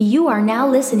You are now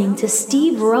listening to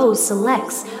Steve Rose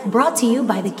Selects, brought to you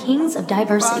by the Kings of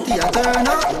Diversity. Turn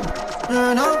up,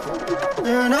 turn up,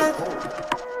 turn up.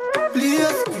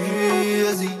 Please,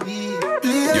 crazy.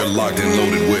 You're locked and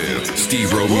loaded with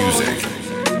Steve Rose Music.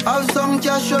 Have some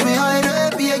cash, show me how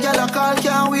to be a gal a call,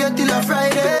 can't wait till a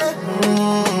Friday.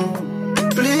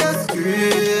 Please,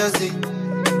 crazy.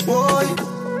 Boy,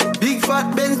 big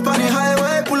fat Benz on the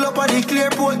highway, pull up on the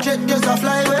clear port jet, just a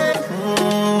flyway.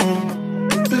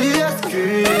 Please,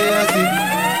 crazy.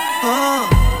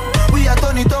 We are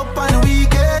turn it up on the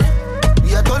weekend.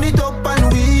 We are turn it up on the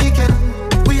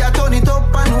weekend. We are turn it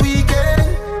up on the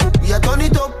weekend. We are turn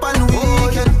it up on the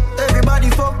weekend. Everybody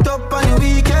fucked up on the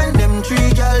weekend. Them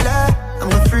three gal there, I'm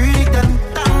a freak them.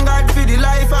 Thank God for the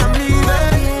life I'm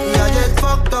living. We are get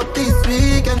fucked up this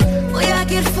weekend. We are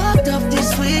get fucked up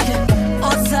this weekend.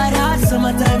 Outside hot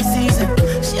summertime season.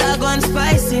 She a gone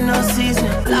spicy, no seasoning.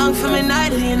 Long for me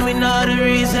nightly and we know the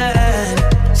reason.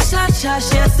 Shot,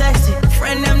 she a sexy.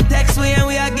 Friend them text we and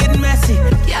we are getting messy.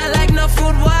 Can't like no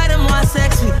food, why them want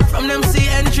sex me? From them see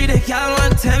entry, they can't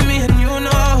want tell me. And you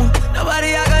know,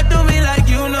 nobody I got do me like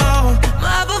you know.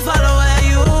 My ever follow where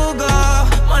you go.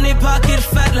 Money pocket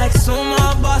fat like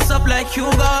sumo. Boss up like you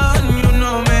go, and you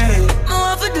know me.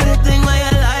 More for do the thing where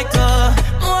you like to.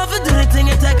 More for do the thing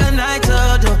you take a night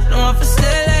to do. Don't want to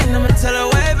stay late, I'ma tell her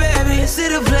where baby. See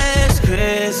the place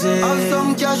crazy. Have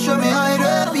some cash, show me how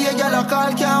to be a gal a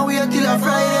call, can't wait till a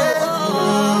Friday.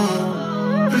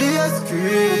 Place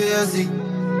crazy.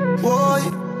 Boy,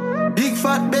 big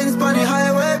fat Benz on the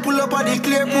highway, pull up on the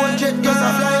clear port jet, just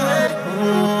a flyway.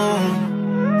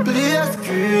 Place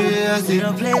crazy.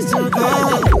 No place to go.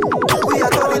 We are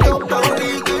turn it up on the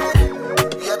weekend.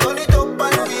 We are turn it up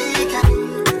on the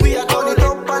weekend. We are turn it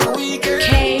up on the weekend.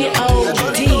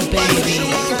 K.O.D. baby.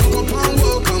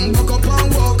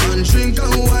 Drink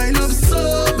and wine up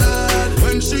so bad.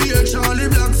 When she hear Charlie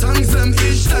Black songs, them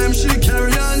each time she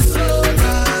carry on so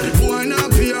bad. Boy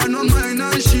not pay her no mind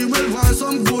and she will want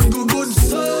some good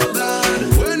so bad.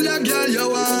 When that girl you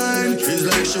wine, it's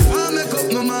like she want make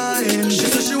up my mind. She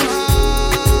say she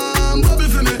want bubble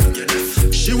for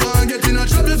me. She want get in a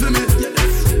trouble for me.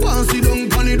 Want see down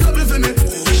pon the double for me.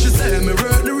 She say me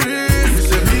work the race. Me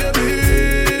say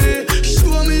baby,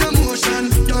 show me emotion.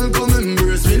 Girl come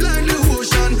embrace me like the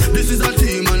ocean. This is a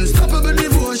team, unstoppable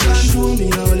devotion. Show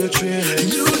me all your tricks.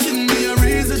 You give me a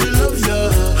reason to love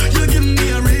ya. You give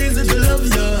me a reason to love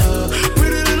ya.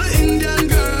 Pretty little Indian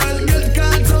girl, get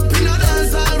caught up in a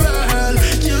dancehall world.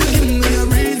 You give me a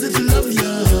reason to love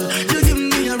ya. You give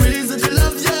me a reason to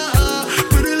love ya.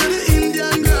 Pretty little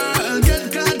Indian girl,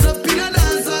 get caught up in a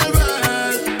dancehall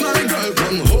world. My girl,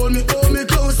 come hold me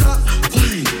closer.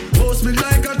 Fine, post me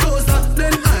like a toaster.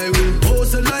 Then I will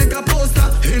post it like a poster.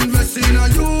 Invest in a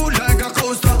you like a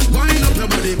coaster. Wind up your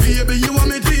body, baby, you want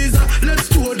me teaser. Let's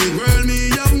tour the world, me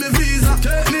have me visa.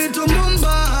 Take me to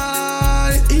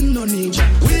Mumbai, Indonesia,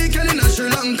 weekend in Sri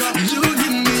Lanka. You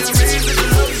give me a reason to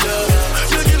love ya.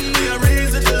 You give me a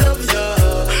reason to love ya.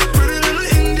 Pretty little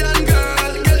Indian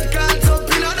girl, get caught up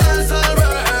in a dancehall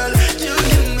world. You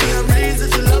give me a reason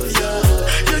to love ya.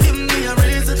 You give me a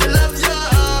reason to love ya.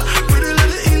 Pretty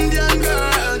little Indian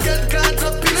girl, get caught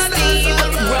up in a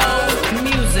dancehall world. Road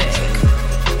music.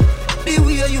 The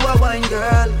way you a wine,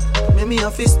 girl, make me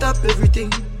have to stop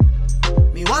everything.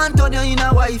 Me want turn you in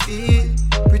a wifey,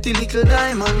 pretty little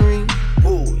diamond ring.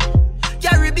 Oh,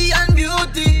 Caribbean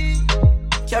beauty,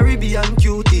 Caribbean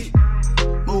cutie.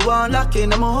 Move on lock in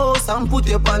my house and put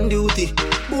you on duty.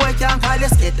 Boy can't call you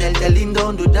skate, tell him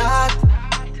don't do that.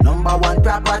 Number one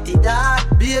property that.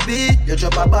 Baby, you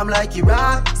drop a bomb like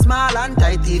Iraq. Small and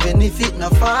tight even if it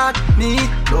not fat. Me,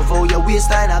 love how your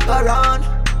waistline a go round.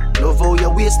 Love how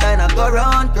your waistline a go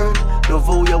round, girl. Love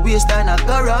how your waistline a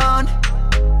go round.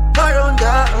 Go round,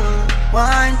 girl.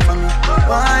 Wine for me,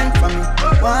 wine for me,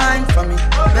 wine for me,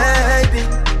 baby.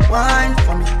 Wine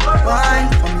for me, wine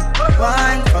for me,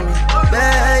 wine for me,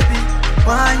 baby.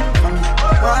 Wine for me,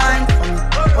 wine for me,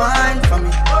 wine for me,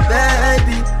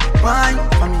 baby. Wine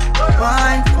for me,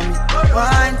 wine for me,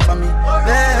 wine for me,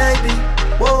 baby.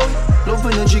 Whoa, love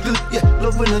when you jiggle, yeah,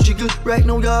 love when you jiggle. Right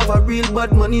now you have a real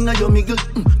bad money in your miggle.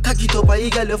 Cock it up, I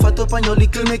girl, you fat up on your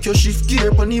little. Make your shift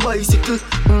gear on the bicycle.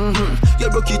 You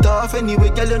broke it off anyway,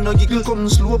 girl, you no giggle. Come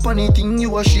slow up on anything,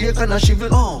 you a shake and a shiver.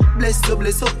 Oh,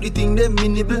 bless up the thing, them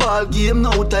nibble. Ball game,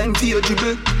 now time for your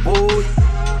dribble. Boy,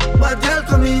 bad girl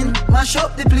come in, mash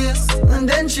up the place, and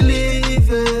then she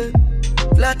leave it.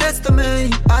 Flat test to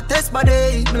me, I test my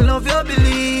day. Me love you,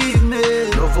 believe me.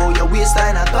 Love how your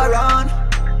waistline a go round.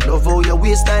 Love how your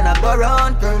waistline a go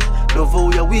round, girl. Love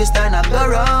how your waistline a go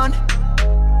round.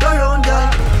 Go round, girl.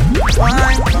 Wine,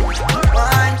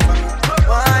 wine,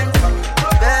 wine.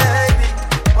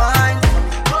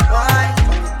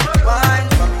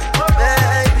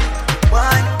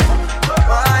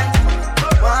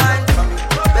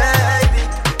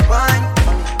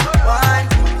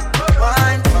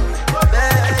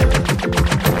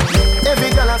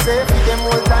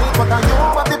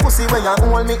 way you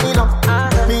hold me in up.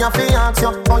 Me a fi ask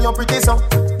you, how you pretty so?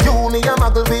 You me a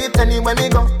muggle with anywhere me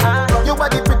go. You are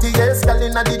the prettiest girl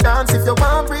inna the dance. If you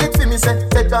want breathe for me, say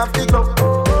take off the glove.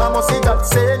 I must see God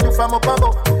saying you from up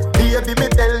above. Baby, me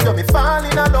tell you me fall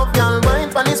in love. Girl, wine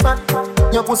pon this fat,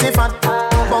 your pussy fat,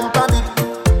 bump a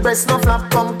bit, breast no flap,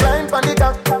 come climb pon the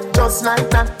cock, just like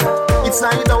that. It's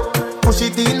slide out, push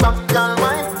it in back, girl,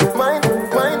 wine, wine,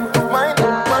 wine, wine,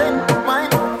 wine, wine,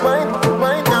 wine,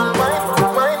 wine, girl, wine,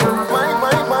 wine, wine,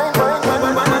 wine, wine, wine,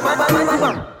 wine,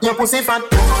 wine, your pussy fat.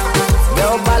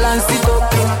 Girl, balance it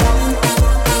up.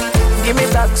 Give me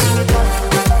that.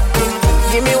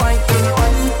 Give me wine.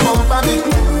 Bump a bit,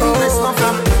 breast no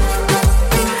flap.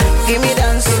 Give me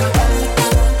dance.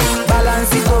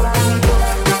 Balance it up.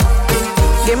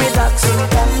 Give me that.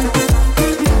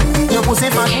 Your pussy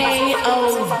fat.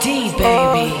 K.O.D.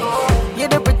 baby. You're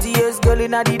the prettiest girl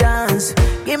in the dance.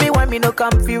 Give me one, me no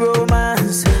comfy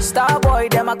romance. Star boy,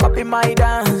 them a copy my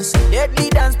dance. Deadly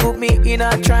dance put me in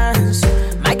a trance.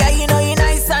 My guy, you know you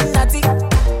nice and naughty.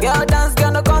 Girl dance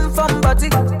gonna come from body.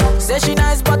 Say she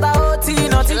nice but I OT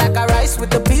naughty. Like a rice with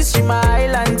the peas, she my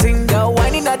island thing. Girl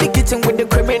wine in the kitchen with the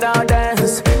criminal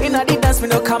dance. In the dance, me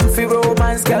no comfy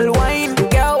romance. Girl wine,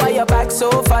 girl why your back so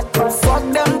fat? Fuck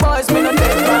them boys, me no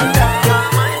take one that.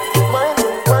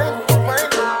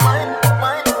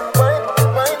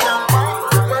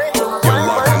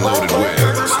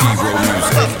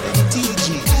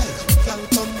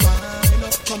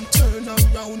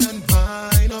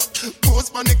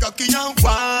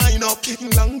 Wine up,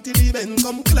 long till the men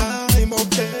come climb up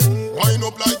there. Wine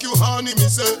up like you honey, me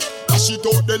say. Dash it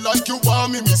out there like you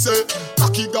want me say.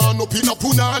 Cocky gone up in a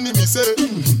punani, me say.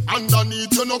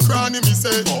 Underneath you no cranny, me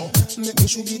say. Make me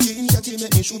shoot it in, catty,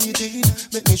 make me shoot it in.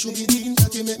 Make me shoot it in,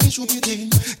 catty, make me shoot it in.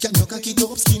 Can you cock it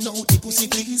up, skin out the pussy,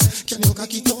 please? Can you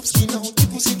cock it up, skin out the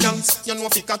pussy, please? You know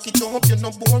if you cock it up, you're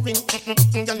not boring.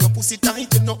 Girl, your pussy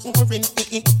tight, you're not boring.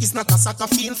 It's not a soccer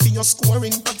field for your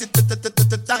scoring.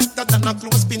 Tighter than a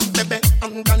clothespin, baby.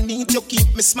 Underneath you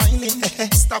keep me smiling.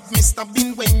 Stop me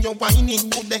stabbing when you're whining.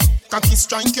 Good cocky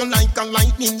strike you like a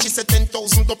lightning. She said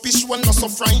 10,000 up is one not so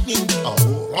frightening.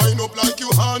 Wind up like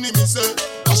you honey, me say.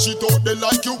 Dash it out there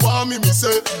like you want me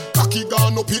say. Cocky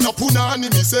gone up in a punani,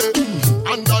 me say.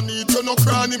 Underneath you no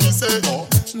cranny, me say.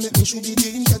 Make me shoot it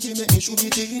in, catty, make me shoot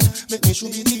it in. Make me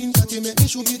shoot it in, catty, make me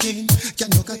shoot it in.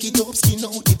 Can you cock it up, skin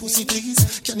out the pussy,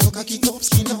 please? Can you cock it up,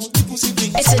 skin out the pussy,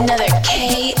 please? It's another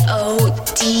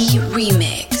K.O.D.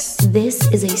 remix. This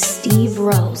is a Steve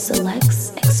Rowe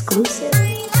Selects exclusive.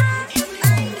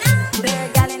 Bear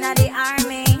gal inna the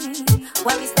army,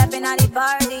 when we step inna the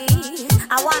party,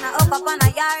 I wanna hook up on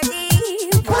a yardie.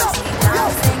 Watch me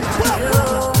dancing for you.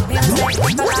 Music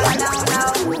people I don't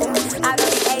know. I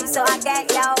really aim so I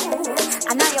get yo.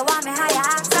 I know you want me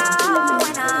higher, so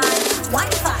when I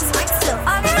wine fast, wine slow,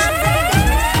 all in my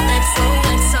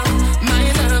XO, my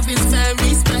love is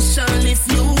very special. If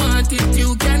you want it,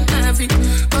 you can have it,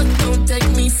 but don't take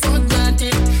me for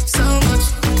granted. So much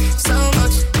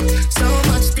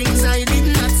things I did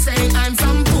not say. I'm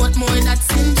from Portmore, that's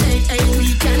in J.A.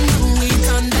 We can do it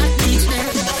on that beach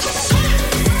there.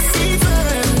 Fever,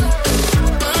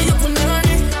 buy up on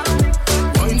honey.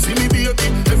 Wine see me baby,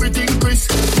 everything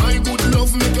crisp. My good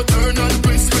love make you turn on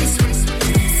crisp.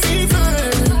 Fever,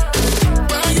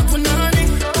 buy up on honey.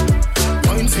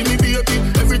 Wine see me baby,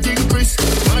 everything crisp.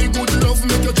 My good love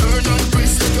make you turn on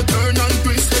crisp. Make you turn on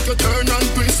crisp. Make you turn on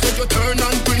crisp. Make you turn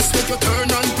on crisp. Make you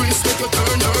turn on crisp. Make you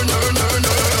turn on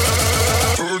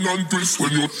crisp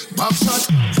when you back shot.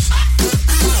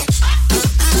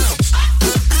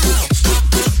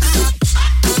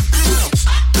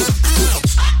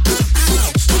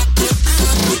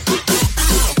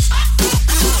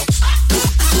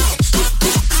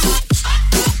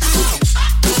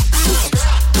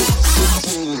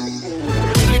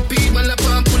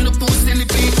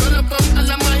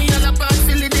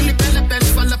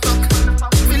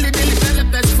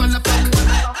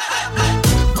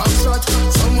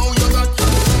 Somehow you got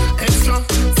extra,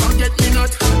 forget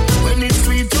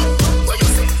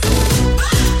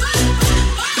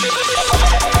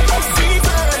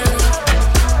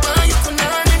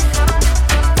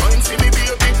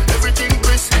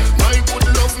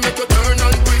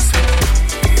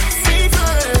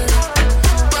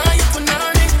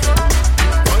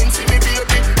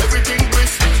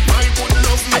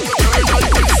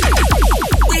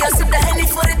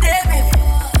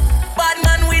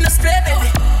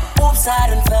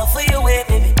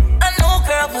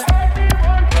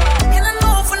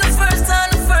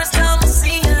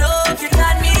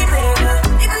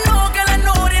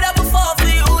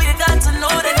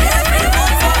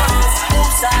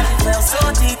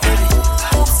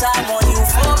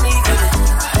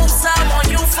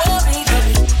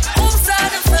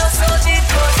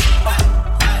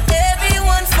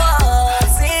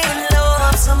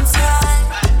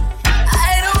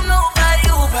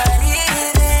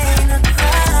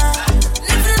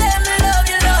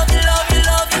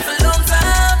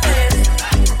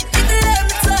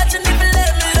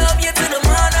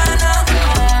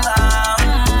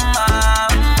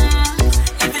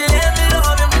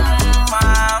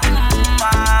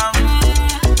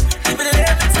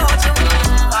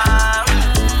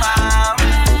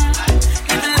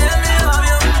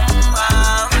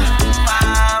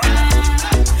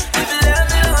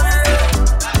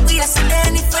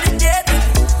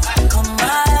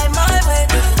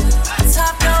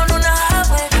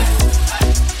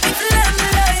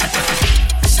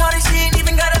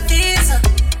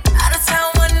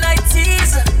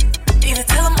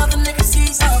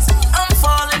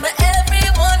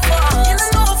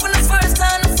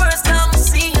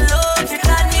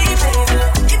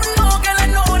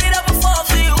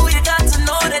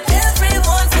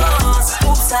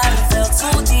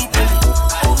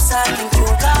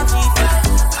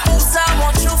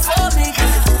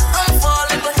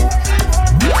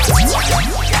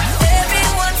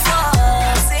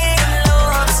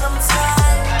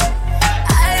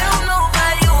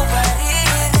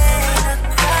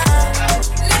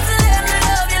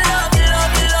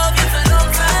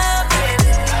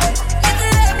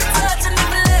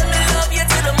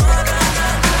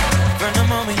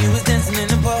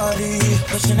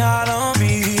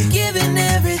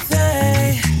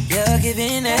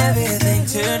everything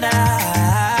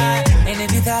tonight. And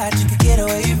if you thought you could get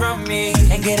away from me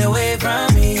and get away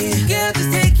from me, girl,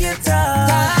 just take your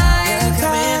time. You're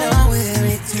coming on with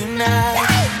me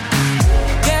tonight.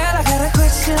 Girl, I got a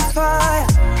question for you.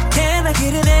 Can I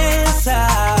get an answer?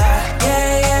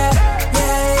 Yeah, yeah,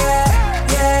 yeah, yeah,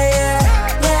 yeah,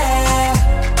 yeah, yeah.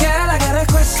 Girl, I got a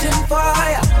question for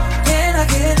you. Can I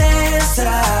get an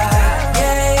answer?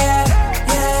 Yeah, yeah,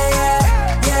 yeah,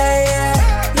 yeah, yeah, yeah,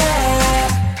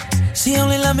 yeah. She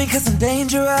only love me 'cause I'm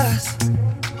dangerous.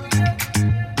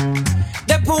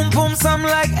 That boom boom sound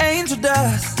like angel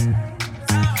dust.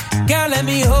 Girl, let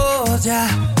me hold ya.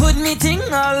 Put me ting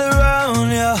all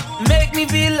around ya. Make me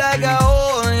feel like I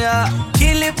own ya.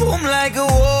 Kill it boom like a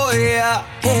warrior.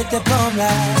 Hit the bomb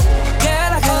like.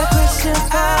 Girl, I got a question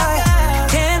for ya.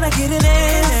 Can I get an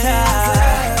answer?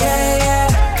 Yeah, yeah,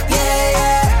 yeah,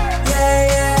 yeah, yeah,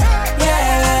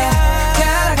 yeah, yeah.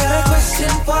 Girl, I got a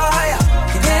question for ya.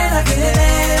 Can I get an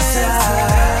answer?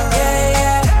 Yeah,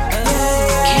 yeah, yeah,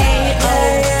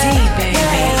 K.O.D. baby.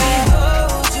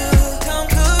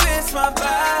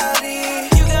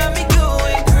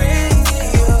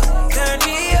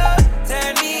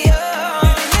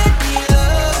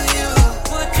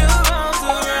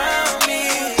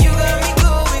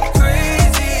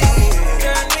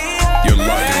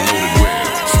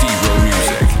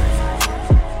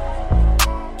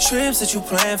 Trips that you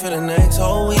plan for the next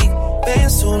whole week. Been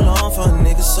too long for a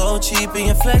nigga so cheap. And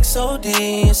your flex OD,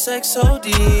 your sex OD.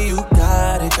 You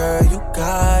got it, girl, you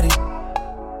got it.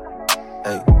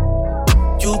 Hey,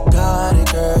 you got it,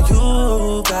 girl,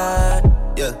 you got it.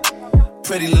 Yeah,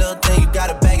 pretty little thing, you got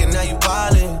a bag and now you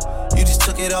wildin'. You just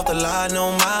took it off the line,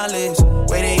 no mileage.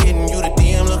 Way they hitting you, the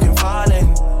DM looking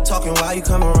violent. Talking while you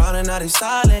come around and now they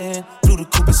silent. Through the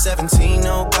coupe at 17,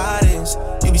 no guidance.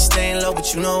 You be staying low,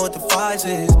 but you know what the fight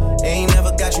is. Ain't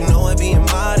never got you know it being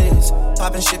modest.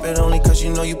 Poppin' shit, but only 'cause you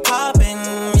know you poppin',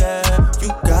 yeah. You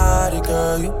got it,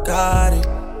 girl, you got it.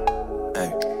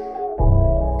 Hey.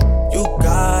 You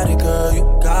got it, girl, you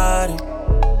got it.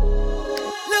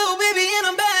 Little baby in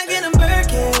a bag and I'm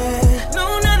Birkin.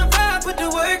 No 9 to 5, put the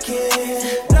work in.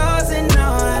 Laws and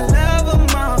all, I love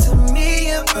them all. To me,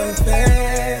 you're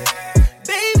perfect.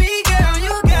 Baby girl,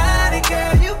 you got it,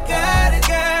 girl, you got it,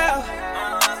 girl.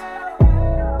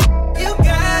 You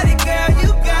got it, girl,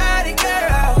 you got it,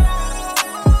 girl.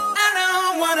 I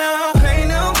don't wanna play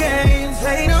no games,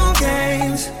 play no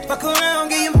games. Fuck around,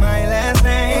 give you my last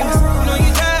name. Know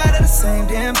you tired of the same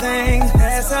damn thing.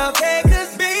 That's okay,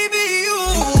 'cause baby, you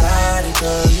got it,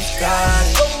 girl, you got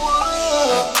it.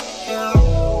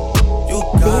 You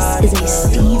got This is it, a girl,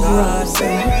 Steve Rose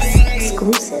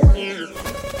exclusive.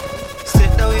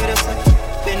 Sit down here,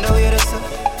 bend down here,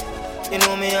 you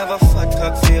know me have a fat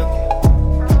cock for you.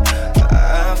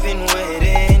 I've been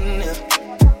waiting.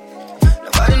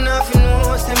 Nobody nothing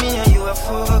knows, say me and you a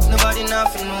fuck. Nobody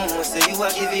nothing knows, say you a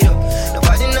give it up.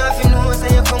 Nobody nothing knows, say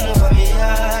you come over me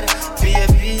hard.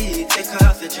 Baby, take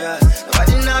off the dress.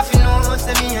 Nobody nothing knows,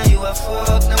 say me and you a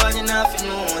fuck. Nobody nothing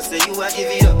knows, say you a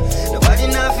give it up. Nobody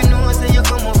nothing knows, say you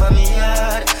come over me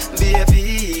hard.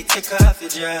 Baby, take off the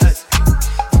dress.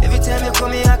 Every time you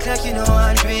come here, act like you know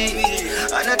I'm big.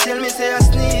 And I tell me, say I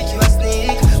sneak, you a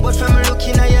sneak. But from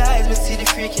looking at your eyes, me see the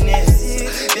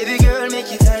freakiness. Baby girl,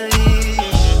 make it unleash.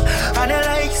 And I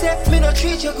like, say, me no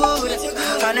treat you good.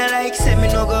 And I like, say, me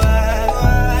no go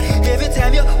hard. Every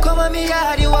time you come at me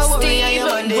yard, you a worry and you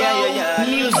Monday and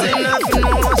you yard. Say nothing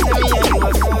more, say me and you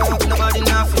a fuck. Nobody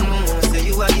nothing more, say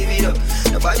you a give it up.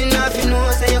 Nobody nothing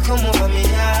more, say you come over me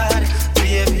yard.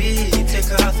 Baby,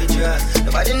 take off the dress.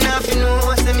 Nobody nothing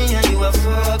knows, say me and you a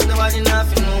fuck. Nobody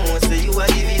nothing knows, say you a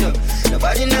give it up.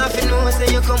 Nobody nothing knows,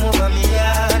 say you come over me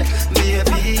yard.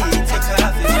 Baby, take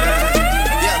off the dress.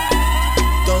 Yeah.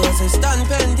 Todos están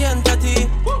pendientes a ti,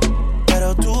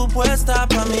 pero tú puesta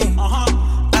pa' mí,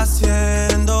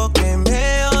 haciendo que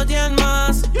me odien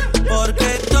más,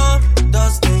 porque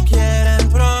todos te quieren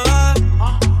probar.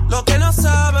 Lo que no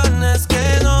saben es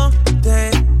que no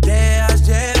te dejas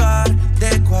llevar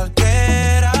de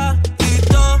cualquiera, y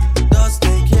todos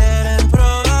te quieren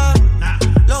probar.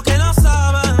 Lo que no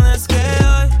saben es que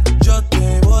hoy yo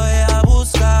te voy a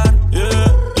buscar.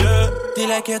 Yeah, yeah.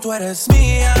 Dile que tú eres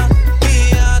mía,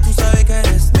 mía, tú sabes que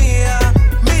eres mía,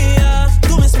 mía.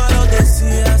 Tú misma lo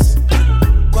decías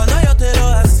cuando yo te lo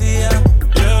hacía.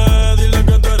 Yeah, dile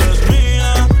que tú eres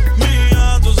mía,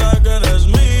 mía, tú sabes que eres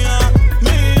mía,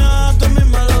 mía. Tú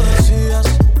misma lo decías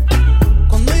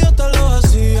cuando yo te lo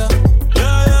hacía.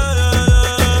 Yeah, yeah, yeah,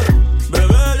 yeah.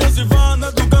 Bebé, yo soy fan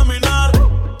de tu caminar.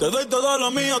 Te doy todo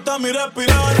lo mío hasta mi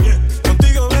respirar.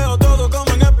 Contigo veo todo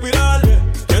como en espiral.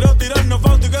 Quiero tirarnos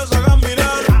fotos y que se hagan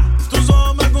mirar. Tus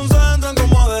ojos me concentran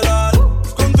como de la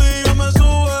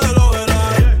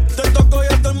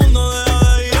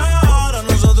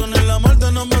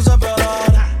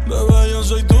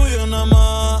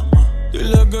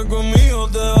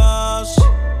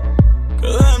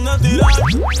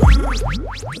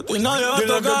Y nadie va a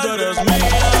tocar. Que tú eres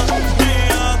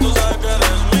mía, tú sabes que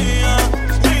eres mía,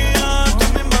 tú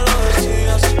misma lo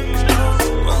decías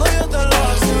cuando yo te lo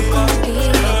hacía.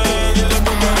 Dile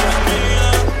que tú eres mía,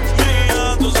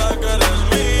 tú sabes que eres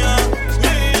mía,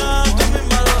 tú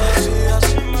misma lo decías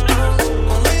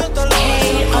cuando yo te lo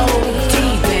hacía.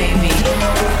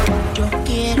 Yo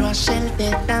quiero hacerte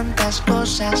tantas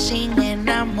cosas sin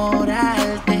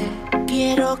enamorarte.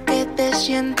 Quiero que te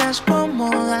sientas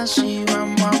cómoda si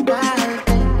vamos a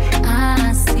parte.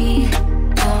 Así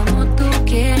como tú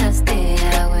quieras te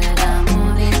hago el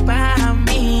amor. Y para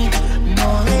mí,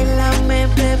 modélame,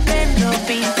 bebé, no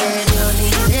interior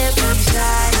y de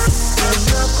pensar.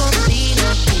 Yo contigo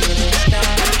quiero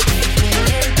estar,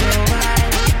 querer probar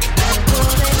algo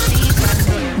de ti para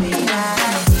no olvidar.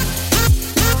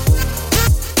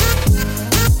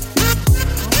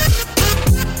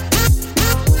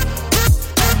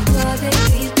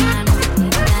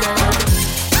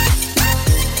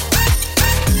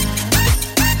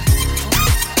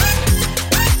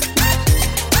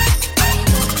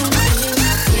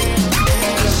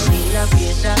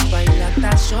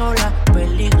 Sola,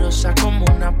 peligrosa como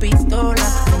una pistola.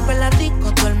 Rompe la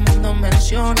disco, todo el mundo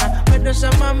menciona, pero esa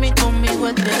mami conmigo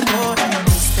es de hora.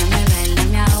 Muéstrame,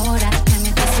 bailame ahora, que me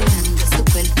está sudando su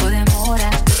cuerpo de mora.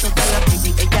 Eso fue la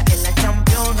baby, ella es la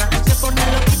campeona. Se pone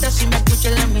loquita si me escucha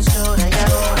en la emisora. Y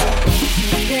ahora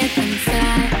de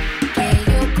pensar que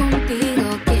yo contigo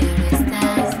quiero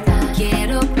estar.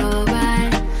 Quiero probar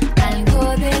algo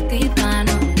de ti para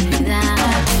no olvidar.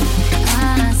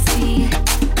 Así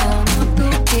como tú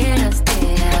quieras te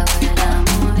hago el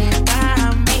amor. Y para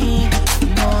mí,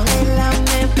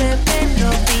 modélame, bebé, no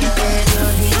te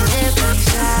interior y de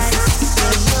pensar.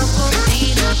 Yo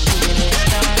contigo quiero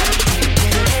estar,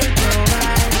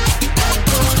 querer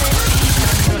probar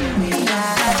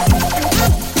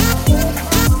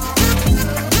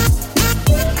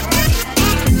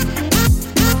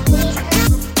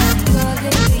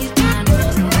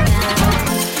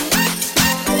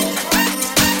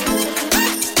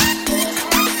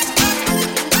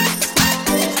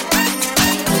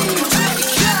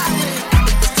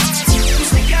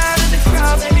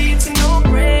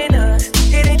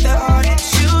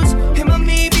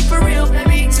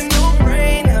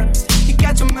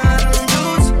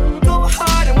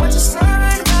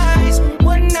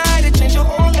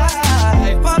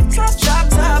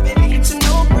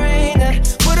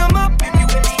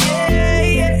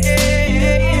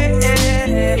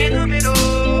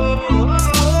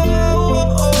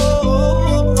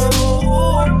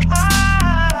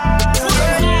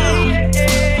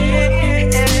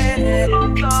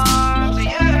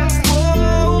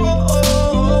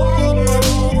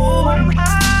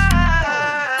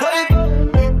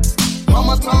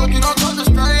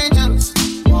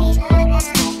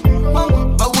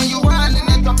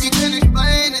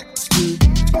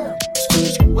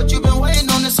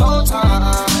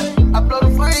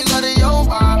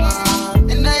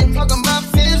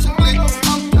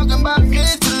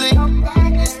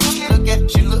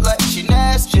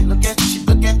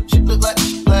algo de ti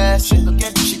para no olvidar.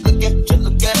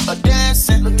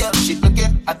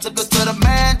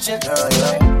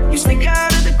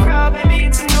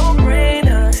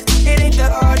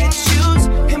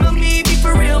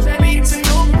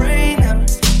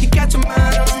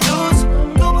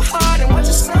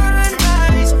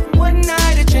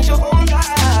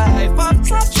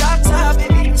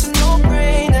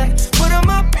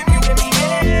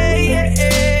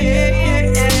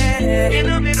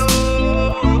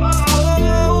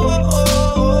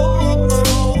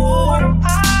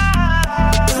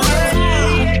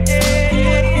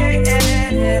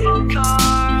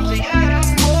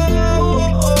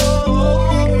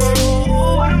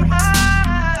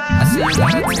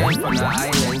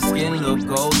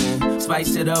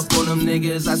 Spice it up on them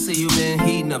niggas. I see you been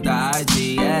heating up the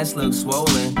IG. Ass looks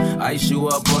swollen. Ice you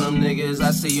up on them niggas.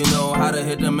 I see you know how to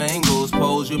hit them angles.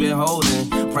 Pose you been holding.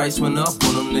 Price went up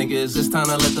on them niggas. It's time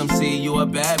to let them see you a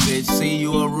bad bitch. See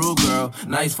you a rude girl.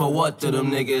 Nice for what to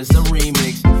them niggas? The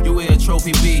remix. You wear a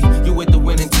trophy B. You with the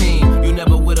winning team. You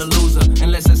never with a loser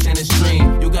unless it's in a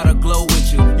stream. You got a glow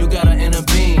with you. You got an inner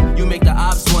beam. You make the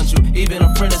ops want you. Even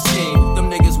a friend of scheme. Them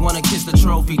niggas wanna kiss the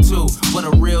trophy too. But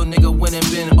a real nigga winning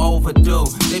been overdue.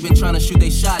 They been trying to shoot they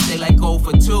shot. They like 0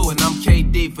 for 2. And I'm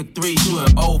KD for 3.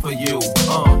 Shooting over you.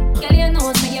 Girl, you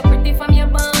know say you're pretty from your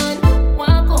bond.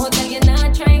 Walk out, girl, you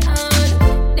not try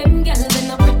hard. Them girls they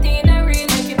not pretty in a real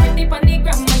life. You pretty pon the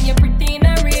gram and you pretty in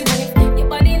a real life. Your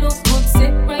body look good,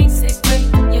 set right, set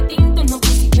right. You think to no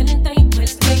pussy feeling tight,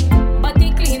 wet tight.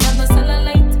 Body clean and no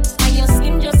cellulite, and your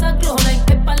skin just a glow like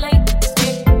pepper light.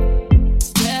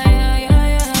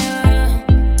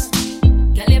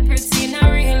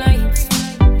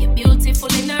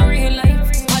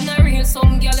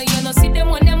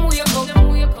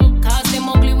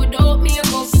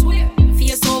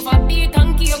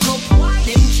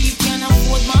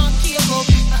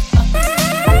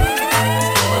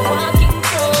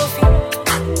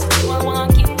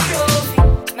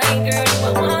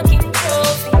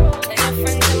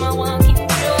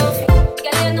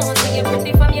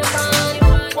 from your band.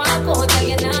 Walk out and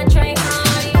you're not trying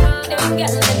hard. Them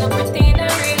girls in the pretty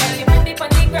and real. You pretty for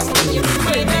the gram when you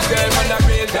pretty. Baby girl, man, a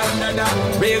real dancer,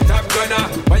 real top gunner.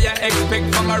 What you expect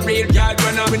from a real yard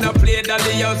runner? We no play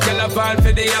dolly house, girl a fall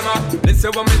for the hammer.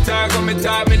 Listen when me talk, me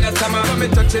the summer. When me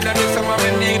touching on the summer, me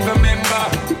need remember.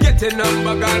 Get a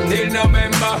number, gone till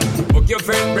November. Book your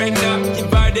friend Brenda,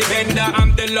 give her the vendor.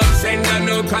 I'm the love sender,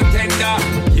 no contender.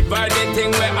 Give her the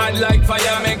thing where I like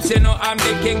fire. Make sure know I'm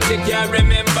the king, she can't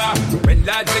remember. When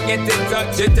lads get it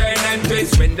touch, she turn and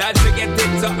twist. When lads get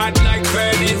it so hot like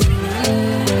furnace.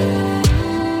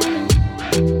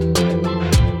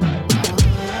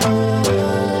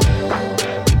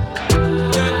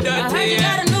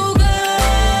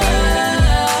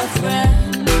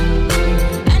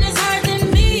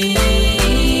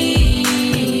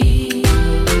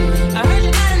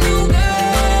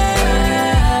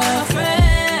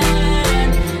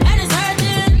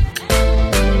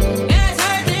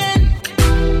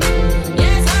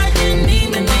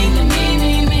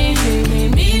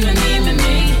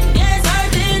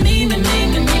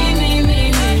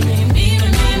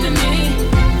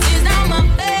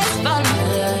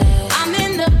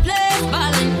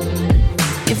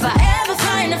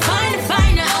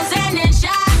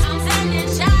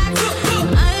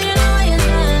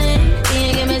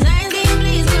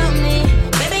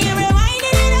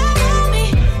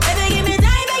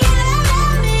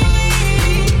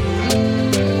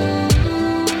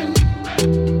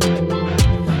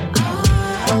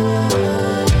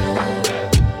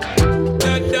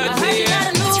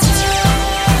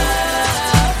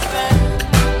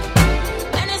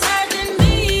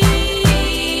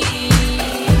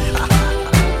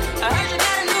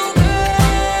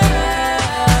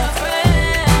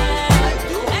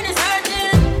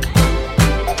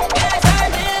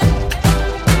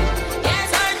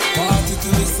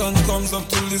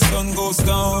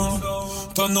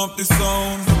 Turn up the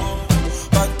sound.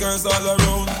 Bad girls all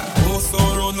around. Go so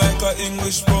round like a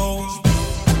English pound.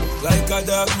 Like a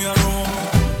dog me a roam.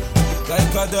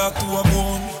 Like a dog to a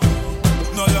bone.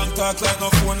 No long talk like no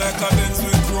phone. Like a Benz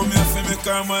with chrome. Me a fi me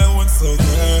car my own. So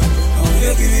girl, now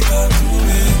you give it all to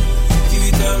me. Give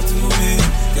it all to me.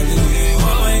 Girl, the way you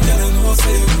want mine, girl, you know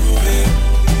say you groove it.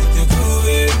 You groove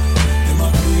it. Them a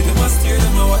breathe, them a stare,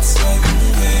 them a watch like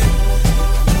movie.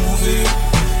 Move it.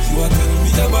 You are telling me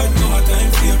about no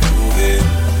time for you to prove it.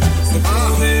 So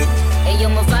prove it. Hey, yo,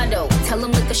 Movado, tell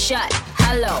him look a shot,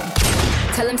 hello.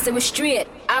 Tell him say we're straight,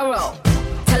 arrow.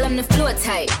 Tell him the floor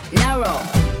tight, narrow.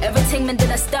 Everything man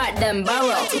did I start them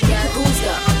borrow. Yeah, who's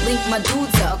up? Link my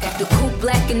dudes up. The coupe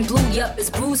black and blue, yup, it's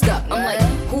bruised up. I'm like,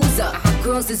 who's up?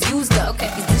 Girls is used up.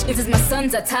 If it's my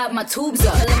sons, I tied my tubes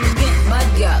up. Tell him again,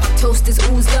 mud up. Toast is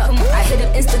oozed up. I hit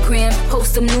up Instagram,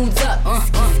 post some nudes up.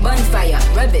 Bonfire,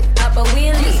 rev it, pop a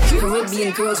wheelie.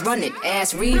 Caribbean girls run it,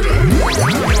 ass read it.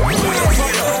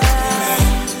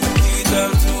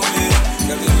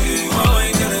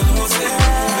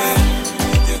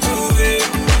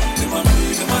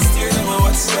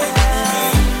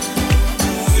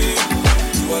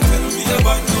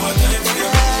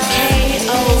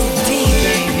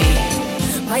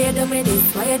 Why you do me this?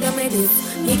 Why you do me this?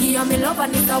 Nigga, you me love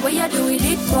and it's the way you do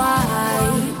it. Why?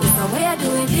 It's the way you do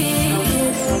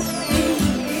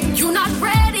it. You not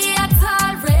ready at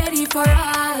all, ready for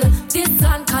all. This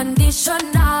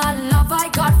unconditional love I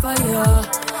got for you.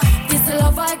 This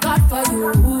love I got for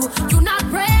you. You not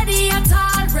ready at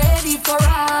all, ready for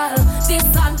all. This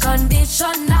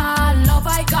unconditional love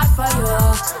I got for you.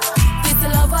 This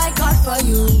love I got for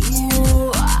you.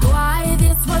 Why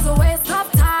this was a waste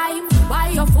of time? Why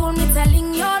you fool me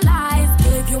telling your lies?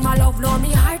 Gave you my love, now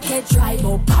me heart get dry.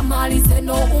 But Pamali said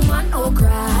no woman, no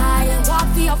cry. Walk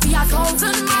for you for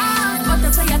 1,000 miles. But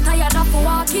they say you're tired of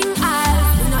walking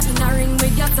aisles. You're not in a ring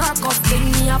with your circus.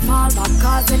 Bring me a fall back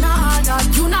cause in a hand.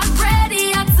 You not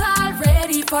ready at all,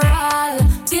 ready for all.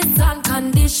 This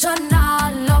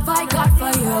unconditional love I got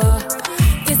for you.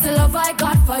 This love I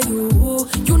got for you.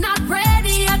 You not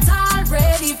ready at all,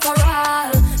 ready for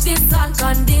all. This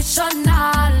unconditional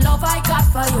love I got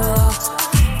for you.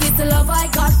 This love I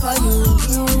got for you.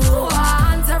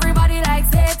 Want everybody like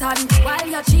Satan. While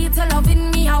you cheat, you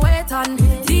loving me, I wait on.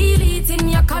 Deleting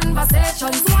your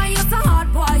conversations. Why you so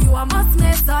hard, boy, you a must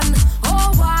mason.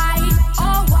 Oh why,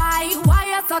 why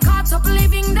you so caught up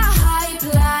living the hype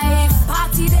life?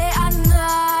 Party day and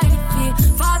night,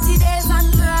 40 days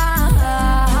and night.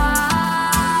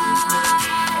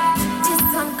 This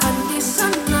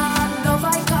unconditional love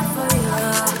I got for you.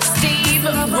 Steve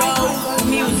Rose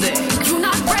Music. You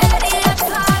not ready at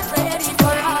all, ready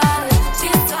for all.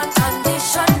 This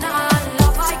unconditional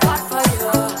love I got for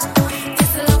you.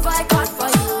 This love I got for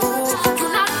you. You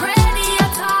not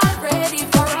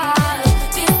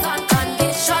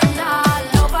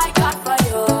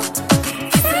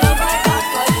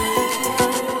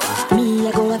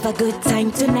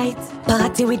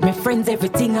friends,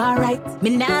 everything alright. Me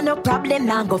nah no problem,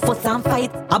 nah go fuss and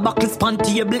fight. A buckle span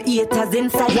table, haters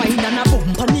inside. Wine and a boom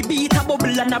on the beat, a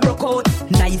bubble and a broke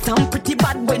out. Nice and pretty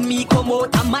bad when me come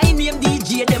out. And my name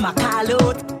DJ, them a call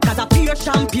out. Cause a pure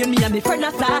champion, me and me friend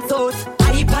a class out.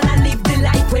 I wanna live the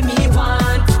life when me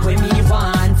want, when me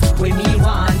want, when me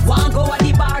want. Want go at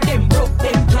the bar, them broke,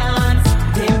 them can't,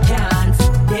 them can't,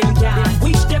 them can't.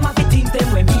 Wish them have the things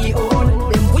them when me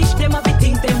own. Them wish them have the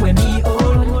things them when me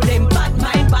own. Them bad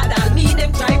mind, bad all me,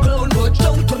 them try clone. But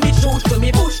down to me, shoes to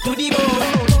me, push to the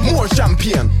bone. More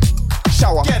champagne,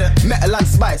 shower, metal and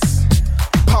spice.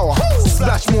 Power.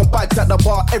 Splash more bags at the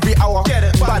bar every hour.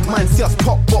 Bad man see us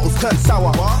pop bottles turn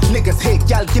sour. Niggas hate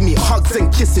gal, give me hugs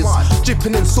and kisses.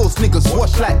 Dripping in sauce, niggas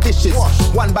wash like dishes.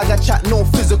 One bag of chat, no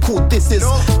physical disses.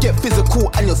 Get physical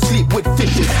and you'll sleep with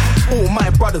fishes. All my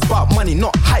brothers about money,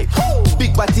 not hype.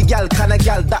 Big body gal, kinda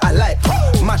gal that I like.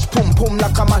 Mash pum pum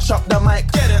like I mash up the mic.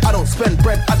 I don't spend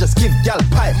bread, I just give gal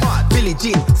pipe. Billie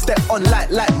Jean, step on like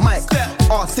Mike.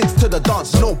 R6 to the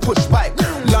dance, no push bike.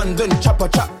 London chopper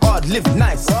chop hard, live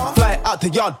nice. Fly out the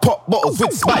yard, pop bottles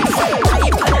with spice. I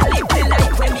wanna live the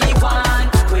life when me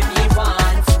want, when me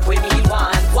want, when me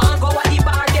want. Want go at the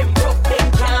bar, them broke,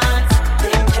 them can't,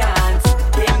 them can't,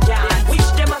 them can't. Wish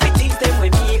them have the things them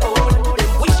when me own.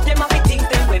 Them wish them have the things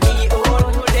them when me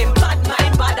own. Them bad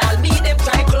mind, bad all me, them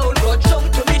try clone. But jump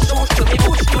to me, shoes to me,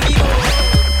 push to the bone.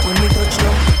 When me touch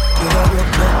down, you a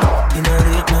broke down. In a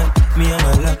late night, me and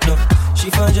my laptop.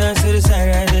 She found just to the side,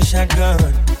 ride the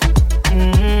shotgun.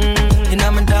 In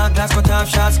my dark glass, cut off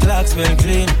shots, clocks smell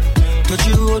clean. Touch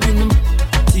you road with them.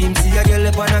 Team see a girl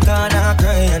up on a corner,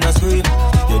 cry and a scream.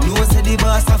 You know say the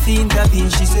boss a fiend tapping,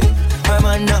 she say. Her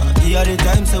man now, give her the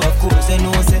time, so of course I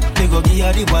know say. Me go give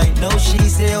her the wine. Now she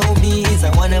say, oh me is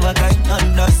a one of a kind.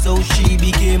 And that's how she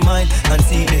became mine. And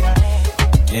see it.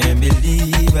 Can't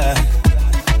believe I,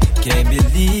 can't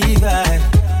believe I.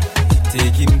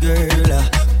 Taking girl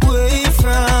away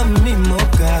from me, my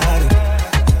God.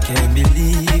 Can't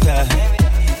believe I,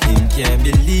 him can't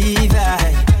believe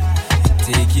I.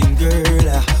 Taking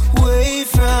girl away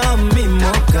from me,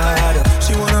 my God.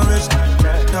 She wanna rich,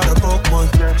 not a broke one.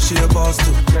 She a boss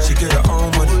too, she get her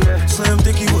own money. Slim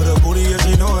dicky with a booty, yeah,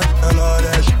 she know it. I love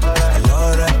that, I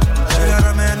love that. She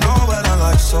got a man, no, but I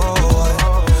like so what?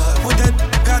 What that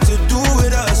got to do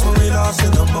with us when we lost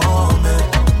in the moment?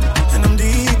 And I'm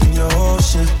deep in your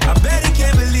ocean. I bet he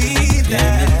can't believe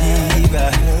that. Can't believe I.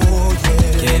 Oh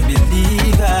yeah. Can't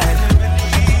believe I.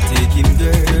 Taking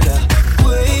girl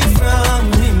away from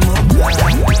me, my God.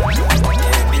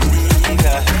 Can't believe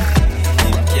I.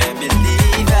 Can't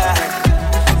believe I.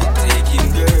 Taking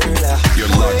girl You're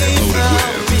locked and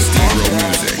loaded with Steve Rowe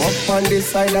Music. Up on this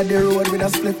side of the road with a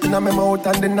split in my mouth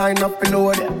and the 9 up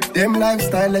below. Them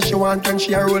lifestyle that she want when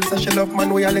she a roll, so she love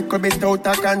man we a little bit out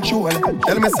of control.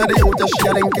 Tell me say the youth that she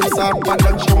a link him soft bad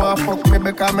and she want fuck me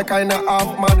because me kinda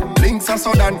half mad. Links are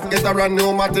sudden, get her a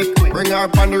pneumatic. Bring her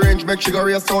up on the range, make she go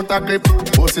race out a clip.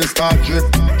 Pussy start drip,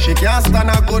 she can't stand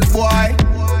a good boy.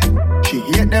 She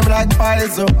hate them like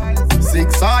poison.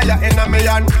 6 higher in a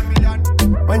million.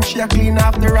 When she a clean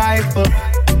off the rifle.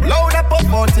 Load up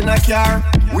out in a car.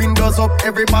 Windows up,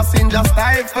 every passenger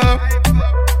stifle.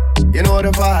 You know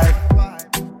the vibe.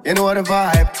 You know the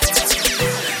vibe.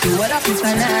 Do what I feel,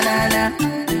 na na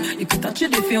na. You can touch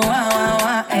it if you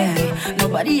want, eh.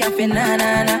 Nobody have to na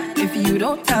na na. If you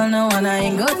don't tell no one, I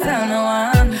ain't gonna tell no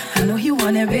one. I know you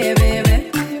want it,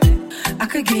 baby. I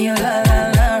could give you la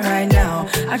la la right now.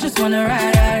 I just wanna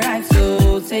ride.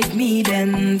 So take me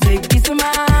then, take piece of my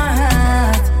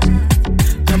heart.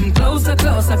 Come closer,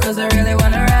 cause I really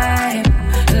wanna ride.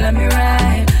 Let me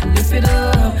ride, lift it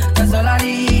up, that's all I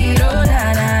need. Oh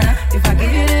na na na. If I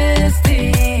give you this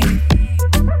thing,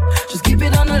 just keep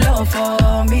it on the low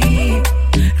for me.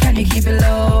 Can you keep it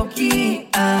low key?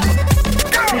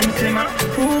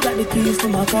 Who got the keys to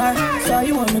my car? Saw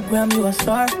you on the gram, you a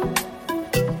star.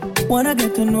 Wanna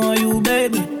get to know you,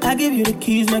 baby. I give you the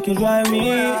keys, make you drive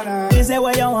me. You say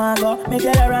where you wanna go, me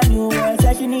tell her a new world.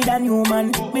 Say she need a new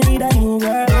man, me need a new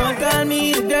girl. Don't call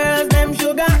me the girls, them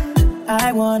sugar.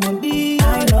 I wanna be,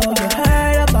 I know you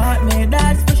heard about me,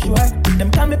 that's for sure. Them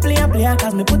call me player,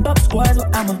 cause me put up scores.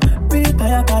 But I'm a real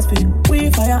fire, cause we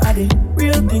fire at the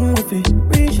real thing with it.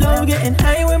 Reach love, getting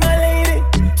high with my lady.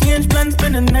 Change plans,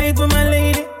 spend the night with my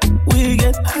lady. We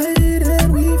get high,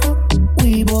 then we fuck.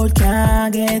 We both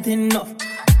can't get enough.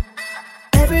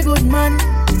 Every good man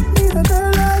needs a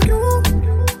girl like you.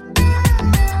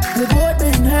 We both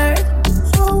been hurt,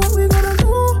 so what we gonna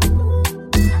do?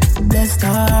 Let's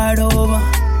start over.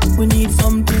 We need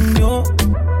something new.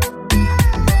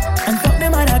 And fuck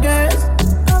them other girls,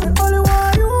 I'm the only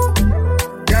one you.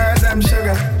 Girls, them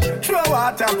sugar. Throw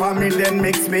water for me,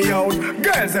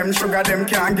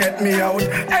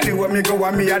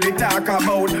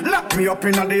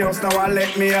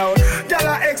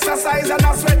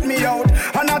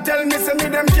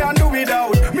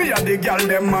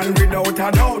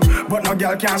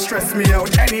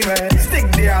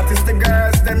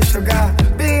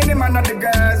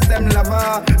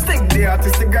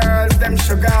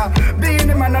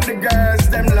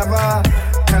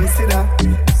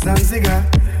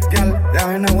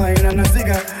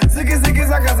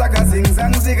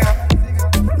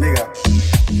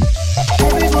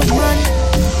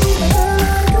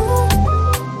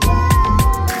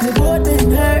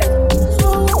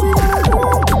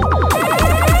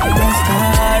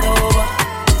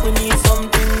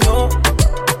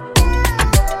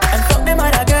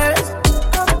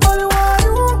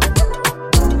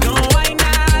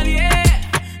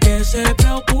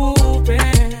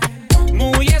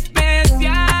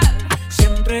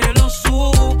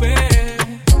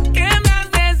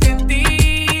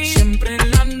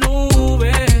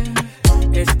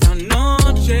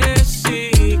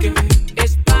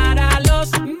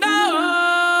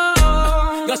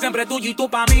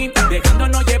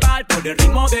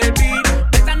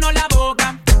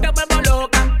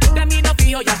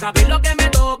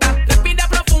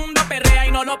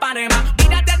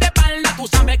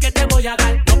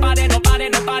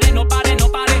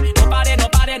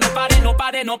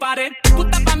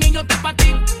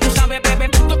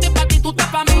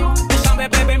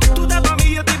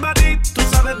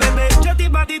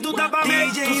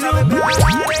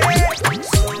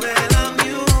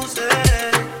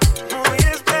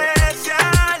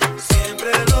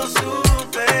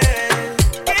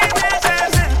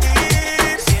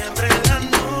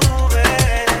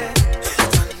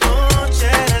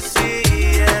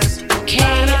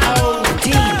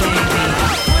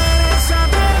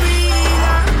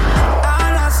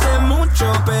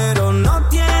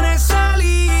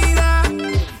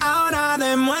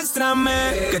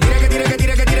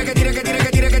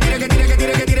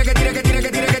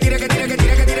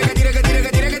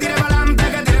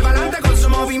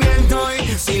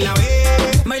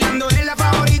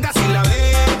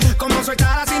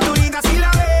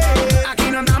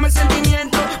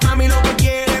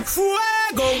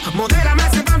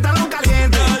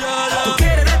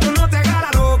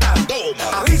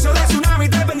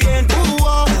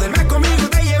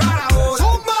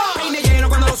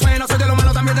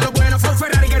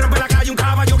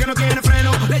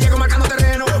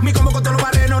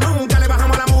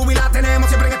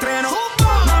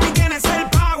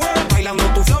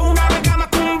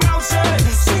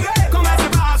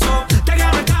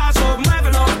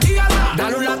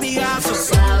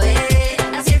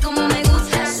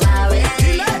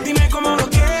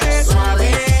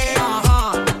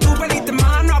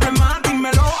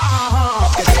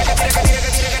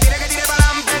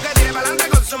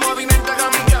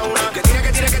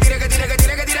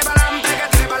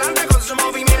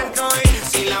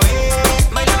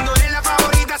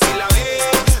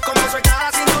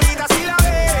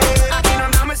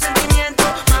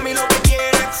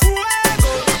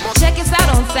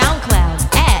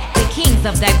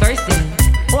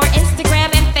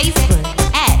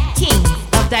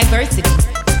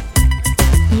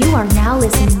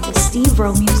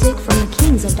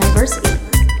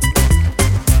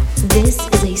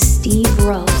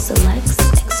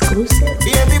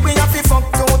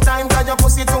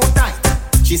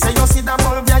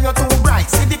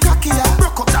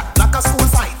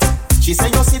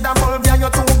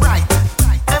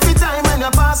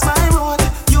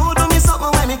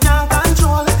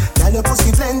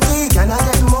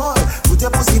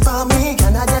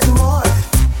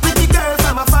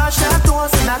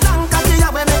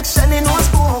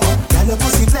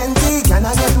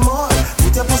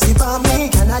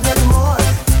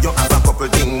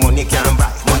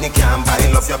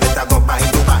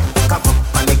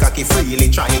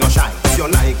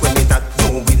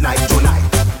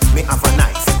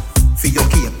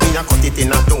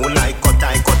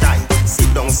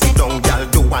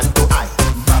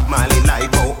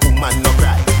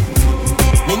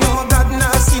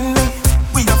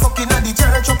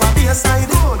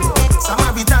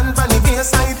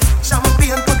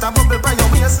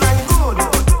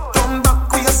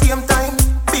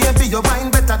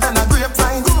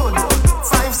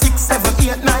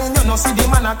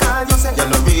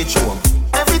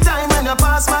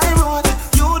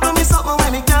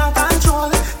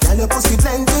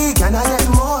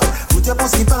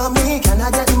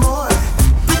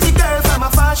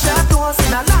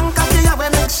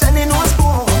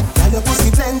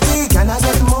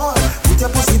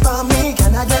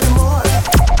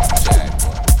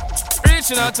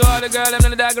 Reaching out to all the girls in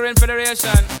the Daggering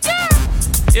Federation. Yeah.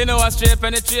 You know what straight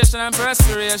penetration and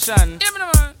perspiration. Yeah,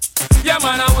 man. Yeah,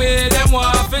 man, away them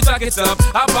want to jack it up.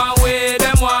 Up and way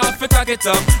them want to cock it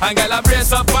up. And girl, I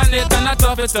brace up on it and I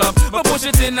tough it up. But push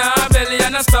it in her belly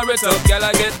and I stir it up. Girl,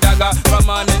 I get dagger from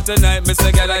morning to night. Me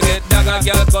say, girl, I get dagger.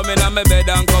 Girl, come in on my bed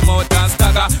and come out and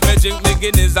stagger. Me drink the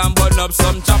Guinness and burn up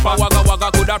some chopper. Wagga wagga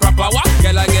coulda proper walk.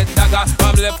 Girl, I get dagger.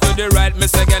 From left to the right, me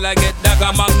say, girl, I get dagger.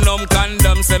 Magnum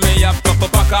condom, say me have couple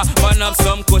packer. Burn up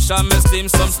some cushion, me steam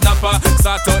some snapper.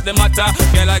 Sort out the matter.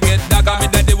 Girl, I get dagger. Me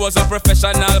daddy was a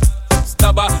professional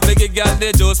stabber. Biggie girl,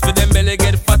 they juice for them belly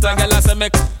get fatter. Girl, I say me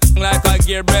like a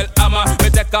Gabriel hammer. Me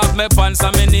take off my pants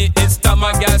and me knee it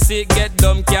stammer. Girl, see it get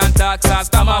dumb, can't talk, so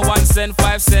stammer. 1 cent,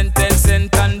 5 cent, 10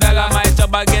 cent, and dollar. My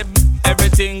job I get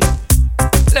everything.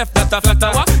 Left that a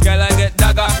flatter, girl I get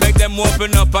dagger. Make them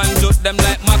open up and jut them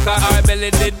like maca. Her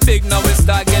belly did big, now it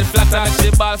start get flatter. Make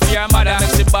she ball for your mother,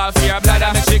 make she ball for your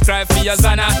bladder. Make she cry for your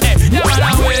zana. Hey, yeah,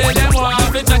 man, way them want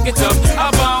to jack it up.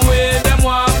 Up and way them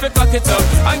want to cock it up.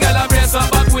 And girl I brace up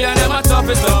back way and them a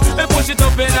top it up. Me push it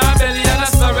up in her belly and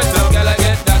I stir it up. Girl I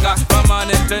get dagger, from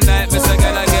morning to night. Me say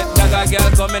girl I get dagger.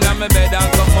 Girl come in on my bed and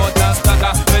come out and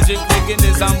stacker. Me drink the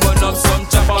Guinness and burn up some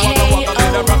chopper. Walk up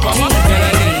with a proper one. Girl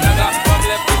I get dagger.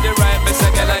 The right, me say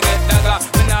girl I get dagger.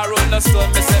 Me nah roll no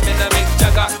stone, me say me nah make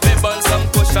jagger. Me burn some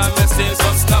cushion, me steam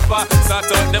some snapper.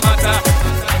 Sort out the matter.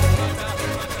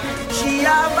 She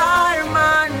a bar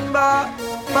man, but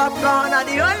popcorn are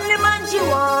the only man she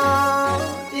want.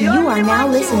 You are now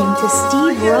listening to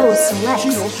Steve Rose Select. She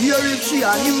don't care if she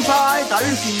and him fight or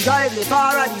if him drive the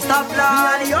car at the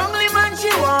stoplight. The only man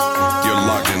she want. You're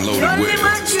locked and loaded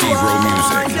with Steve Rose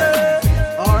Music. Yeah.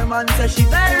 Our man says she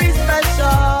very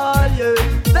special, yeah,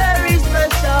 very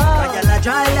special. I get a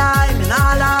dry line, me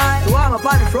nah lie. So I'm up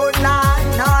on the front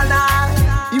line, nah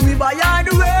lie. If we buy her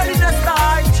the world in a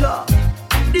start,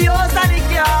 the house and the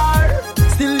car.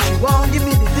 Still she won't give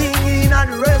me the thing in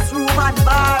and the restroom and the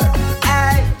bar.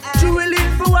 Hey, she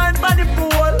willing for one for the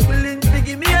pool, willing to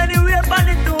give me anywhere for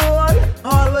the tool.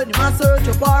 All when him a search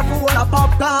a bar for all a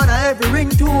popcorn and every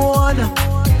ringtone.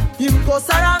 Him cuss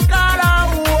her and call her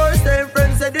whore. Same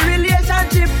friends say the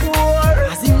relationship poor.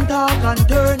 As him talk and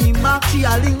turn him back, she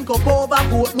a link up over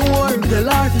Portmore. Him tell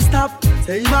her to stop,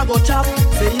 say him a go chop,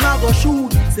 say him a go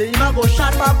shoot, say him a go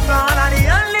shot popcorn. And the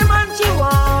only man she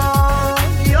want,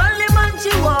 the only man she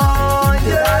want.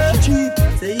 Him tell her she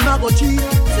cheat, say him a go cheat,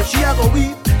 say she a go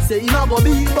weep, say him a go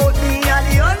beat. But me and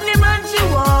the only man she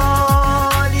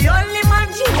want, the only man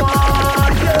she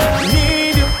want. Yeah.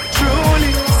 Need you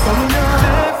truly, so me not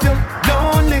left you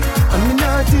lonely, and me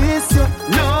not diss you.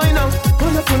 No, you know,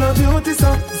 full of beauty, so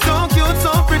cute,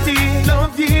 so pretty.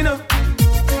 Love you, know.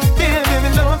 Baby, me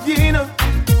love you, know.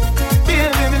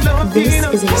 Baby, me love you,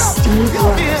 know. This is a Steve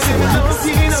Rose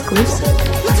Select exclusive.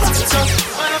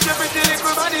 Man up your pretty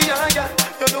little body, yeah.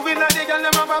 You do it like the girl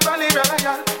them have a belly,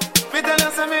 yeah. Me tell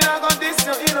you, say me not got this,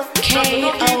 you know.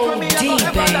 K.O.D.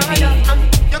 baby.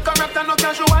 Your character no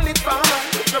casual, it's farmer.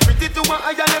 You're pretty to a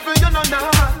higher level, you're not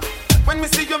normal. When me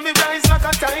see you, me rise like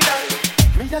a tidal.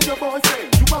 Me and your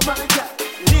boyfriend, you are my guy.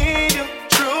 Need you,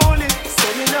 truly. So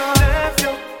me not left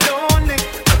you lonely,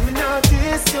 and me not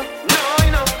diss you. No,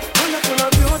 you know, you're full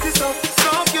of beauty, so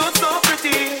cute, so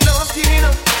pretty. Love you,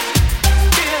 know.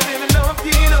 Baby, me love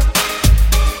you, know.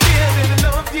 Baby, me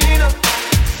love you, know.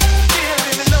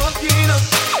 Baby, me love you, know.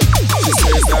 She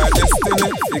says our destiny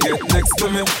to get next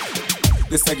to me.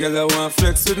 This a girl I want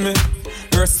flex with me,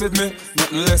 rest with me,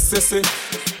 nothing less sissy.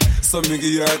 So me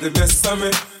give her the best of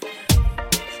me.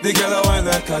 The girl I want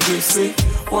like a gypsy.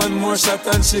 One more shot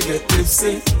and she get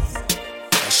tipsy.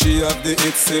 She have the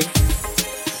itsy,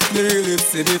 the real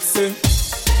itsy.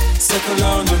 Settle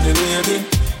down on the lady.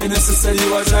 You know she say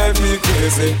you a drive me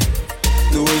crazy.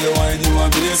 The way you whine you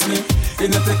amaze me. You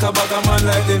know take a bag of man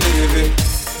like the Navy.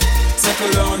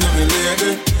 Settle down on the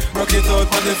lady. Rock it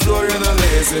out on the floor, you're not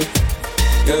lazy.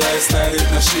 Your lifestyle is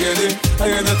not shady. And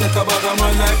you know take a bag of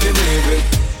man like the Navy.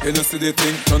 You know see the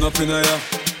thing turn up in a ya.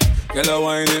 Girl a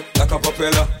whine it like a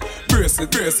propeller. Brace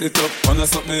it up, on a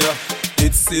something ya.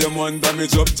 It's same one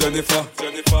damage up Jennifer.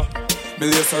 Me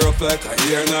lace her up like a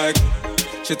ear Nike.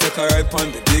 She take a ride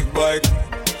on the big bike.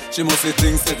 She must see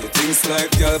things, say the things like.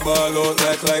 Girl ball out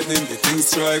like lightning, the things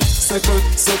strike. Circle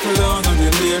down on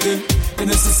your lady. You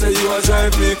know she say you a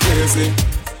drive me crazy.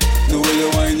 The way you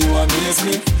whine you amaze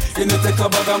me. You know take a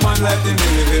bag of man like the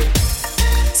Navy.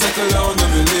 Settle down on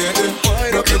me lady.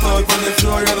 Rock it out on the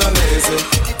floor, you're not lazy.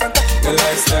 Your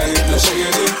lifestyle is not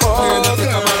shady. You know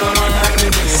take a bag of man like the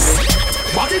Navy.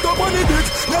 Back it up on the dick,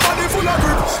 your body full of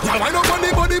grip. You wind up on the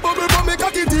body bubble from me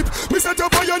cocky tip. Me set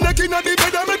up on your neck in the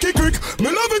bed and make it quick. Me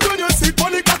love it when you sit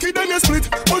on the cocky. then you split.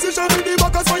 Position with the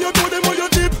back as when you do them on your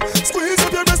tip. Squeeze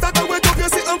up your breast, that can wet up your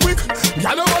sit and quick.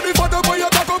 Girl, your body fat up on your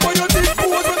back up on your tip.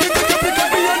 Pose when you take your pick up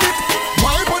in your lip.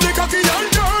 Wipe on the cocky and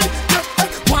turn.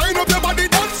 Wind up your body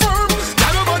that firm.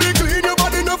 Girl, your body clean, your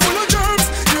body no full of germs.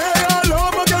 Yeah, I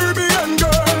love my Caribbean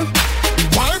girl.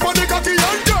 Wipe on the cocky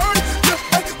and turn.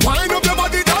 Wind up your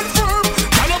body that firm.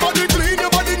 Girl, your body clean,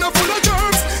 your body no full of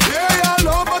germs. Yeah, I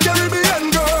love my Caribbean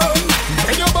girl.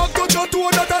 When your back touch your toe,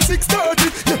 that at 6:30.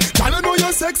 Girl, you know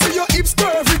you're sexy, your hips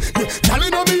curvy. Girl,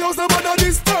 you know me house, nobody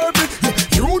disturb me.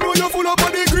 You know you're full up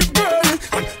on the grip, girl.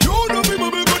 And you know me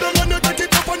move good and you take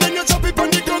it up and then you chop it on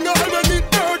the ground and when it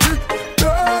dirty.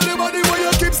 Girl, your body where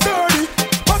you keep sturdy.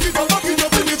 Back it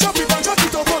up, then you chop it and chop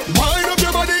it up. Wind up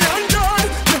your body and turn.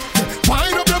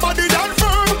 Wind up your body that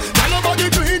firm. Girl, your body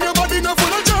clean, your body no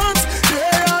full of germs.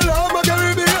 Yeah, I love my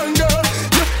Caribbean girl.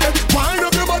 Wind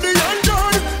up your body and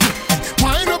turn.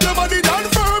 Wind up your body that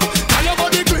firm. Girl, your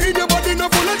body clean, your body no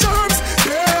full of germs.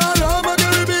 Yeah, I love my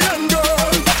Caribbean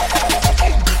girl.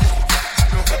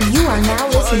 You are now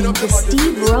listening to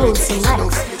Steve Rose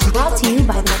Selects, brought to you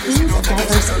by the Kings of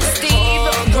Diversity.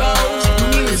 Steve Rose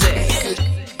Music.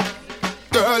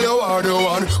 Girl, you are the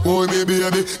one, oh me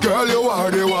baby. Girl, you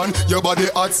are the one. Your body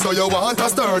hot, so you want a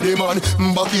sturdy man.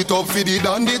 Back it up for the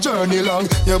dandy journey long.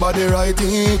 Your body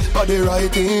righty,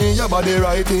 your body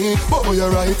righty. Oh,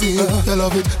 you're righty. You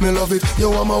love it, me love it. You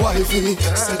want my wifey.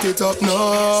 Set it up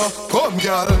now. Come,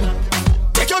 girl.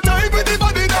 Take your time with the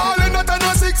body, darling. Not on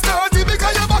a 6:30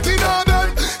 because you're back in a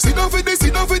bed. Sit down for this,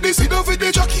 sit down for this, sit down for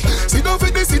the jockey. Sit down for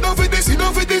this, sit down for this, sit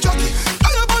down for the jockey.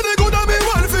 And your body good and me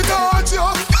want to touch you.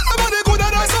 Your body good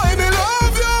and that's why me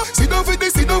love you. Sit down for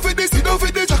this, sit down for this, sit down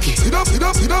for the jockey. Sit down, sit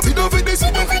down, sit down, sit down for this,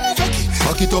 sit down for the jockey.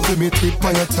 Back it up with me tip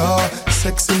on your tar.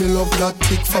 Sexy me love that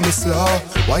tick for me slaw.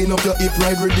 Wind up your hip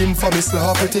right rhythm for me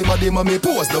slaw. Pretty body mommy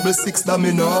pose 6 that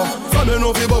me know. For me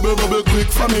know fi bubble bubble quick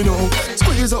for me now.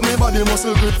 Squeeze up me body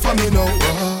muscle grip for me now.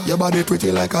 Your body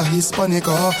pretty like a Hispanic.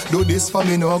 Do this for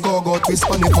me now. Go twist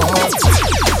for me. Take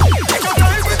your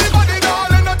time with the body,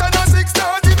 darling. Not on a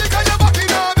 6:30 because you're back in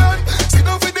a bed. Sit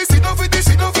down for this, sit down for this,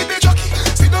 sit down for the jockey.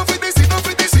 Sit down for this, sit down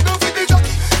for this, sit down for the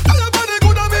jockey. And your body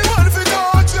good and me want to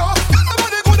touch you. And your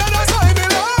body good and that's why me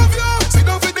love you. Sit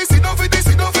down for this, sit down for this,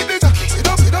 sit down for the jockey. Sit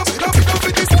down, sit down, sit down, sit down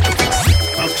for this, sit down for this.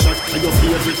 Back shot to your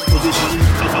favorite position.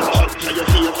 Back shot to your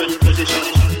favorite position.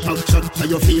 Back shot to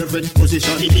your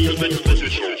favorite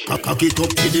position. Cock it up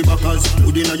to the backers.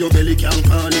 Good inna your belly can't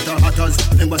call it a hatters.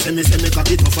 Remember say me cock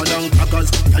it tougher than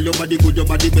crackers. Tell your body good, your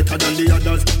body better than the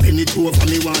others. Bend it over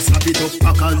me, want slap it up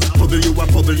packers. Bubble you a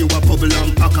bubble, you a bubble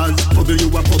and packers. Bubble you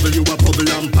a bubble, you a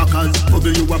bubble and packers.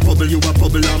 Bubble you a bubble, you a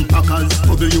bubble and packers.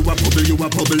 Bubble you a bubble, you a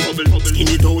bubble.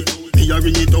 Skin it out, me a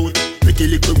ring it out. Pretty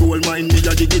little gold mine, me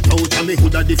a dig it out. And me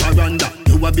hood a the veranda.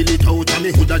 You a bill it out, and me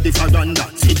hood a the veranda.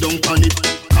 Sit down on it.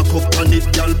 Cock up on it,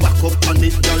 girl, back up on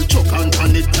it, girl, choke on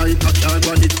it, girl, cock your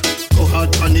on it. Go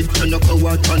hard on it, you no go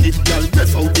hard on it, girl,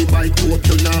 breath out the bike, hope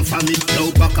you not from it.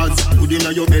 Now backers, good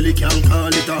inna your belly, can't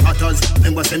call it a hatters.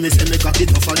 Remember say me cock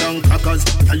it tougher than crackers.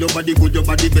 Tell your body good, your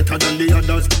body better than the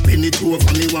others. Bend it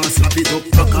over me, want slap it up,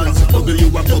 packers. Bubble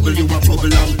you a bubble, you a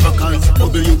bubble and packers.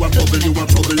 Bubble you a bubble, you a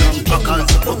bubble and packers.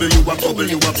 Bubble you a bubble,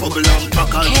 you a bubble and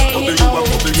packers. Bubble you a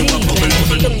bubble, you a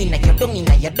bubble.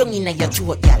 Dung inna your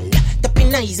throat, y'all.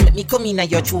 Tapping eyes make me come inna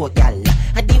your throat, y'all.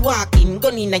 I di walking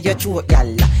gun inna your throat,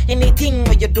 y'all. Anything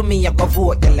where you do me, I go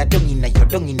vote, y'all. Dung inna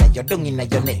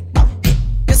your neck.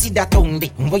 You see that tongue,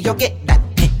 where you get that?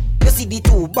 You see the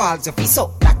 2 balls, you feel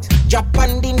so that. Drop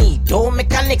on the knee, don't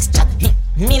make a next chat.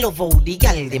 Me love how the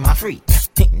gal dem a free.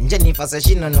 Jennifer says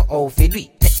she no know how to do it.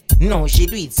 No, she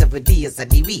do it 7 days of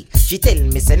the week. She tell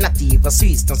me say not even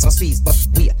Swiss, not so Swiss, but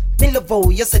wait. Me love how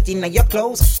you set in your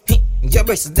clothes. Your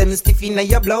breasts them stiff in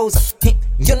your blouse.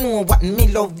 You know what me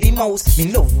love the most.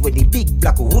 Me love with the big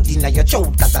black hood in your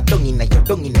throat. Cause I dung in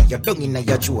your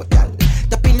throat, y'all.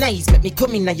 Tapping eyes make me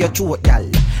come in your throat, y'all.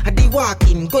 I di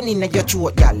walking gun in your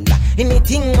throat, y'all.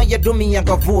 Anything where you do me, I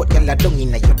go vote, y'all. Dung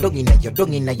in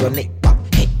your neck.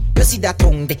 You see that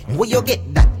tongue there, where you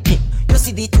get that? You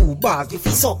see the 2 bars, you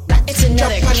feel so that. It's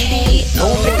another K.O.D.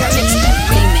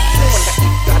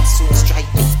 God so strike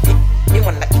me. Me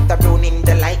wanna eat around in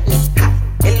the lightning.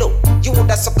 Hello, you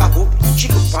woulda suck a hoop. She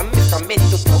look for me from men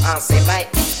to go and say my.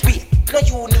 Wait, no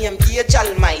you name Gage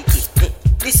Almighty.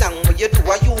 This song what you do,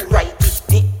 are you write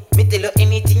it? Me tell you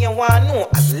anything you want know.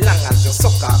 As long as you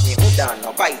suck up me, houlda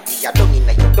no bite it. You dung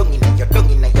inna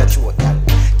your throat, y'all.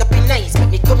 Tapping nice, make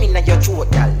me come inna your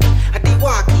throat, y'all. I di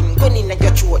walking gun inna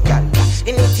your throat, y'all.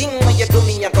 Anything when you do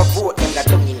me, I go vote. Y'all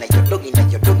dung inna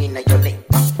your neck.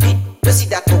 You see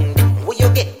that tongue, where you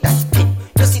get that?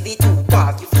 You see the 2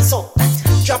 bars, you feel so that.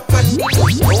 Drop on the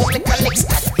knee, don't make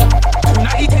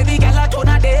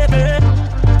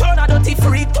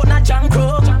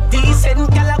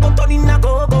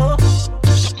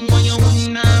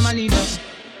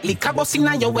bust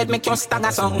inna your head, make you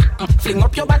stagger song. Fling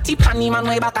up your body, panty man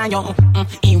way back on you.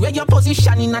 In where your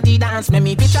position inna the dance, make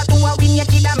me picture to a win your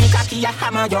kid and make a key a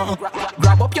hammer you.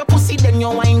 Grab up your pussy, then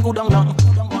you wine good on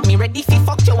you. Me ready fi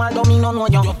fuck you, although me no know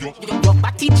you. Your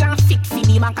body jam fit fi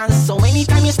the back and so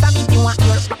anytime you stab it, you want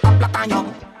your plak on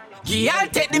you. Yeah, I'll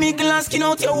take the middle and skin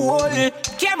out your hole.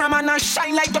 Cameraman and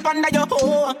shine light up under your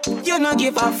hole. You no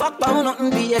give a fuck about nothing,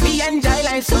 baby. Enjoy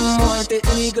life some more. Take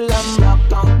the middle and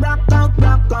rock out, rock out,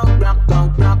 rock out, rock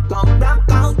out, rock out, rock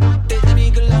out. Take the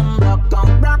middle and rock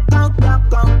out, rock out,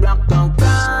 rock out, rock out,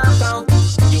 rock out.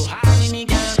 You hardly me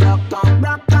can rock out,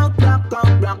 rock out, rock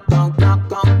out, rock out,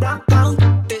 rock out, rock out.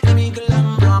 Take the middle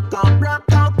and rock out,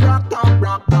 rock out, rock out,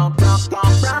 rock out, rock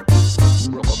out, rock out.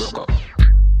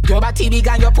 Your body big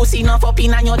and your pussy enough up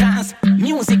in and your dance.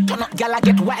 Music turn up, gyal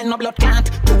get wild, no blood can't.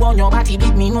 To on your body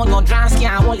big, me know your trance.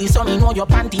 Can't hold it so me know your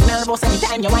panty nervous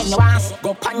anytime you wind your ass.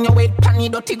 Go pan your weight, pan the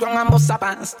dirty ground and bust a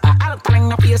pants. Alkaline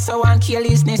no place so and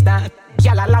carelessness that.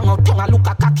 Gyal a long out tongue, a look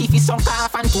a cocky fi some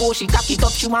calf and toe. She cock it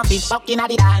up, she want big buck inna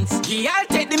the dance. Gyal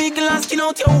take the middle and skin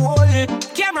out your hole.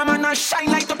 Cameraman a shine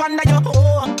light up under your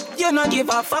hole. You no give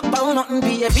a fuck about nothing,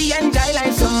 baby. Enjoy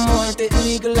life some more. Take the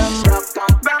middle and rock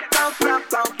out, rock out,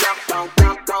 rock out, rock out,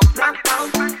 rock out, rock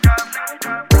out,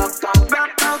 rock out,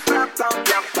 rock out, rock out,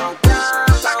 rock out, rock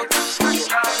out. You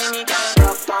have me down,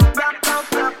 rock out, rock out,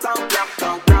 rock out, rock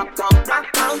out, rock out,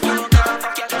 rock out. You don't give a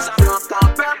fuck, you just rock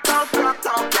out, rock out, rock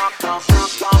out, rock out,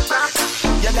 rock out, rock out.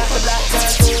 You got the black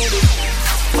girl booty,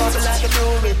 bubble like a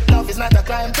brewery. Love is not a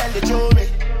crime, tell the jury.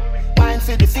 Wine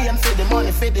for the fame, for the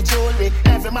money, for the jewelry.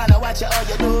 Every man I watch you how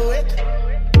you do it.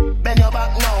 Bend your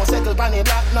back now, settle pan the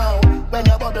black now. When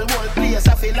your bubble whole place,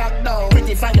 I feel locked down.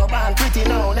 Pretty find your band, pretty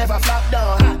now, never flop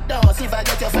down. Hot down, see if I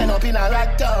get your friend up in a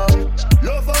rock down.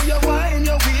 Love how you wine,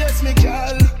 your waist, me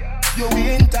girl. You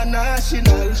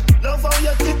international. Love how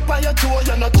you tip on your toe,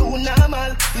 you're not too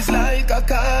normal. It's like a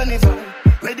carnival.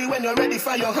 Ready when you're ready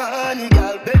for your honey,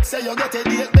 girl. Bet say you get a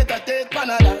date, better take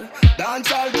Panadol.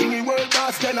 Dance all king, world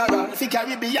boss general. Fi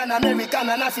Caribbean, American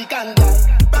and African girl.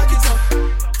 Back it up,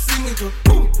 sing it up,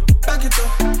 boom. Back it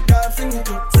up, girl, fling it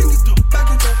up, sing it up.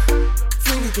 Back it up,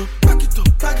 fling it up, back it up,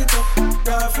 back it up,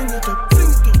 girl, fling it up,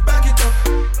 sing it up. Back it up,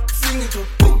 sing it up,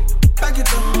 boom. Back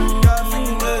it up, girl, fling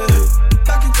it up.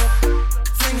 Back it up,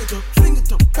 fling it up, fling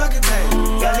it up, back it up.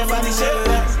 Girl, your body shape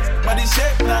nice,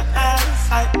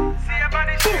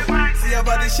 see your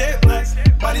body shape nice.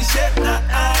 Body shape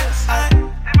nice,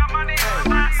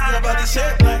 see your body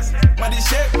shape nice. Body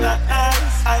shape nice,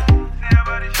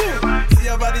 see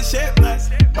your body shape nice.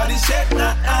 Body shape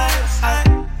nice,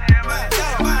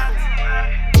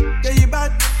 yeah, you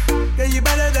bad, yeah, you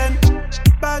better than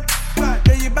bad,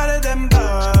 yeah, you better than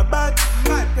bad,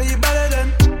 yeah, you better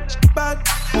than bad.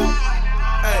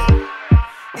 Hey,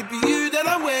 it be you that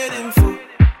I'm waiting for.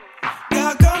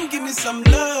 Girl, come give me some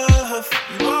love.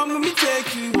 You want me to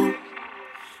take you home?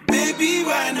 Baby,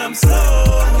 when I'm slow,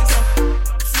 back it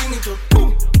up, sing it up, boom.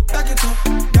 Back it up,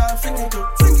 girl, fling it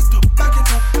up, sing it up, back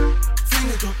it up, fling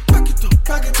it up, back it up,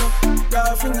 back it up,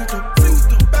 girl, fling it up, sing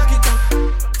it up, back it up,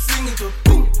 sing it up,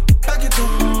 boom. Back it up,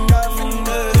 girl, fling it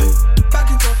up, back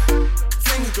it up,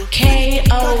 fling it up.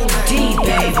 K.O.D.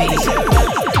 baby. Body shape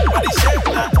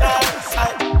nice, see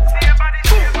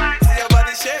your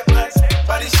body shape nice,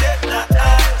 body shape nice, see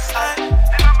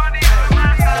your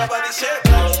body shape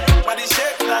nice, body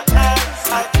shape nice,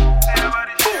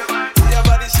 see your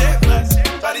body shape nice,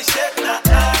 body shape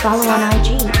nice. Follow on IG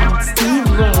at Steve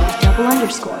Rowe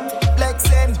 _.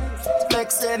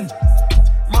 Flexing.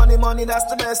 Money, that's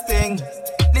the best thing.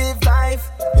 Live life,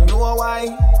 you know why.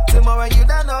 Tomorrow you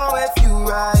don't know if you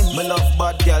right. Me love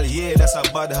bad girl, yeah, that's a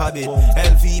bad habit.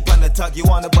 LV on the tag, you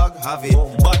want the bag, have it.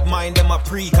 Bad mind, them a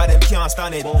pre, cause them can't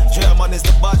stand it. German is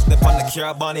the badge, they on the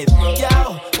car bonnet.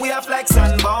 Yo, we are flex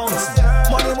and bounce.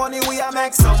 Money, we are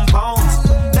make some pounds.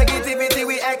 Negativity,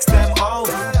 we X them out.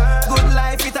 Good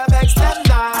life, it a vex them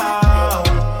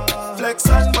down. Flex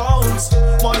and bounce.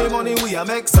 Money, we are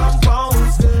make some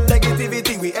pounds.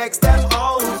 Negativity, we X them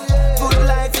out. Good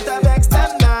life, it a vex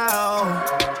them down.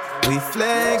 We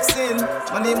flexing,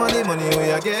 money,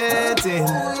 we are getting.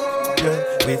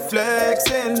 Yeah, we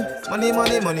flexing, money,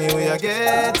 we are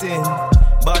getting.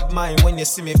 Bad mind when you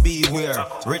see me beware.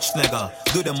 Rich nigga,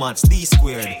 do the maths, D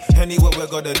squared. Anywhere we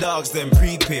got the dogs, them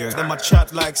prepare. Them a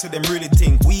chat like so them really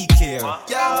think we care.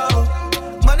 Yo,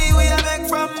 money we a make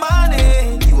from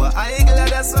money. You a high girl,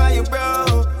 that's why you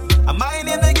bro. I'm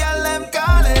minding the girl, them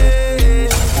calling.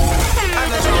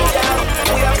 And the truth,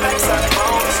 yeah, we a flex and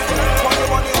bounce.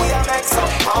 Money, we a make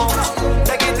some pounds.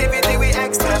 Negativity, we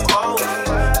X them out.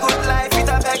 Good life, it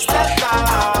a vex them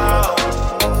down.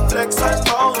 Flex and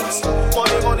bounce.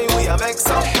 Money, we a make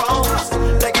some pounds.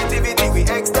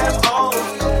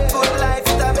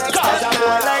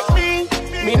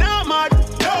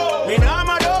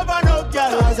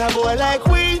 boy like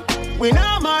we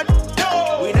not mad.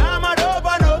 No. We not mad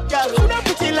over no girl. Coulda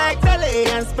pretty like Dolly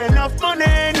and spend enough money.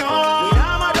 No. We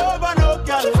not mad over no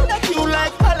girl. Coulda cute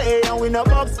like Dolly and we no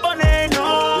box money. No.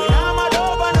 We not mad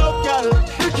over no girl.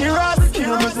 Ricky Ross, you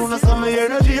know me soon as some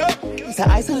energy up. It's a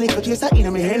ice and liquor chaser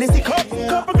in me Hennessy cup.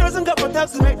 Couple girls and couple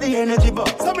thugs to make the energy buck.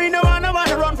 So me no wanna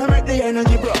run for make the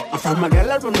energy bro. I'm from my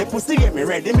girl from the pussy get me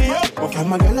ready me up. I'm from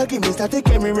my girl give me static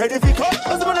get me ready for cut.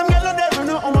 Cause some of them girls there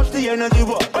know how much the energy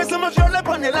was. When so much roll up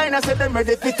on the line I said them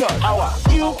ready for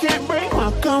cut. You can't break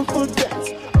my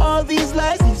confidence. All these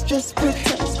lies is just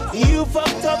pretense. You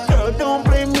fucked up girl, don't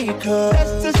blame me cause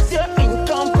that's just your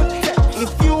incompetence.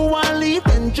 If you wanna leave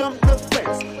then jump the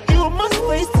fence. You must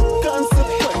face the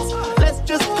consequence. Let's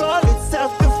just call it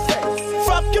self-defense.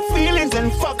 Fuck your feelings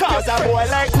and fuck out a boy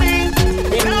like me.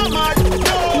 We not mad,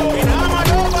 no. We not mad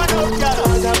over no girl.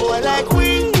 Cause a boy like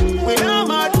we not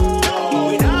mad, no.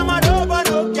 We not mad over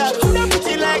no girl. Coulda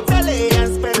pretty like Dolly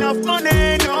and spend enough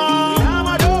money, no. We not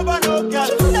mad over no girl.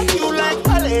 Coulda cute like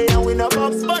Dolly and we no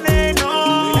box money,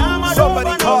 no. We not mad somebody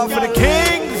over call no for the girl.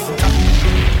 Kings.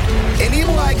 Any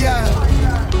boy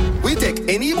girl, we take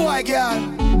any boy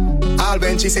girl. All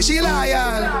when she say she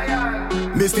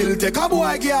loyal, me still take a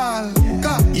boy girl.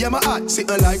 Yeah, my heart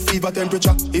sitting like fever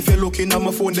temperature. If you're looking at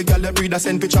my phone, the girl that breed a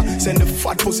send picture. Send the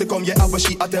fat pussy come, yeah, but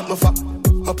she attempt my fat.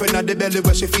 Up in the belly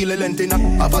where she feel a length in her.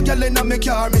 Have a girl in a me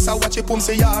car, miss a watch it pump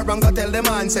say ya. Rang go tell the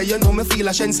man, say you know me feel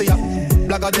a shen say ya.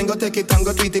 Blagger then go take it and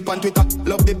go tweet it on Twitter.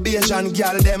 Love the Bayesian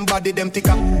girl, them body, them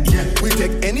thicker. Yeah, we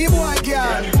take any boy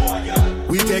girl.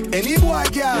 We take any boy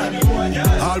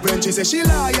girl. All when she say she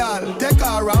loyal, take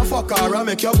her and fuck her and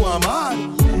make you go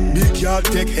mad. Big girl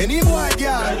take any boy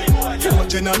girl.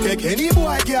 Fortune take any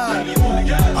boy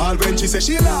girl. All when she say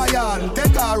she loyal,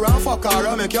 take her and fuck her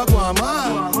and make you go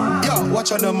mad. Yo,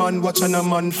 watch on a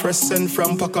man, fresh send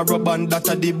from Paca Robban, that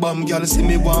a the bomb. Girl see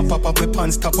me one pop up with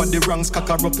pants, top of the ranks,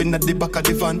 cocker up in the back of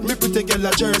the van. Me pretty girl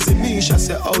a Jersey, me she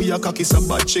say, oh your cocky so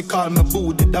bad. She call me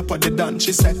booty, that of the dance.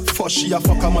 She say, fuck she a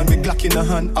fuck a man with Glock in her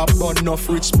hand. Up on enough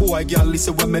rich boy, girl.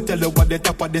 Listen when me tell you what the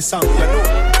top of the sound. You know,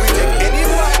 we take any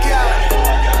boy, girl.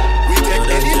 We take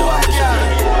any boy, girl.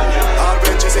 All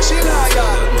when she say she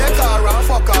loyal, take her and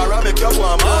fuck her and make you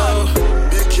go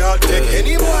mad. Big girl take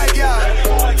any boy, girl.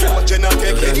 Fortune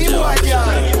take any boy,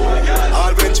 girl.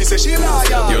 All when she say she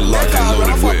loyal, you're locked and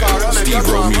loaded with Steve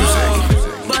Rowe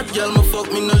Music. Bad girl, me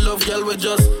fuck me no love girl, we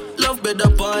just love better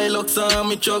pie, locks on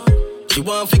me chuck. She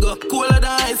want figure cooler than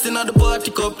ice in the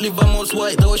party cup. Live a most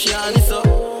white though she honest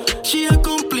up. She a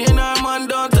complain her man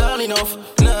don't tall enough.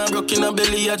 Nah broke in her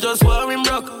belly I just want him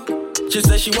broke. She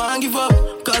say she want give up,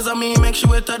 cause of me make she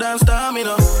wetter than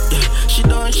stamina. Yeah, she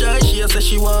don't shy, she a say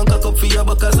she want cock up for your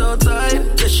buckers outside.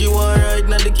 Yeah, she want ride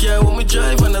now the car when we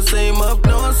drive. And I say him up,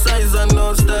 no size and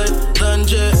no style.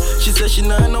 Danje, she say she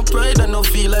not no pride and no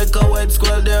feel like a white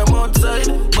squirrel there outside.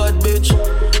 Bad bitch,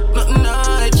 nothing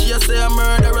night. She a say a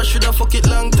murderer, shoulda fuck it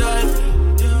long time.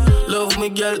 Love me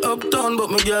girl uptown, but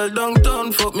me girl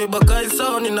downtown. Fuck me back I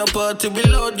sound in a party we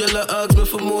loud. Girl a ask me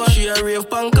for more. She a rave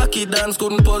pan cocky dance,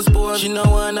 couldn't postpone. She no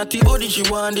want a T-body, she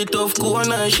want the tough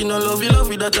corner. She no love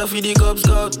you that a feed the Cub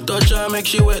Scout. Touch her make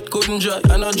she wet, couldn't dry,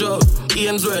 and a job.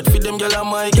 Ian's red, feed them girl and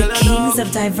my girl. The Kings of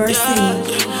Diversity. Yeah.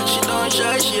 She don't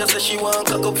shy, she a say she want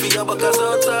cock up for your backers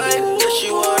outside. Yeah,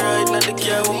 she want ride now the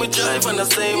car when we drive. And I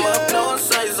say him up, no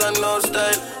size and no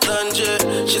style. Danje,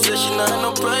 she say she not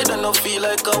no pride and no feel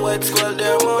like a white squirrel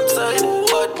there outside.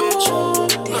 Bad bitch,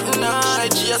 nothing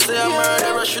night. She a say a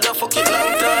murderer, shoulda fuck it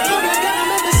long time. Girl,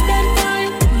 make me spend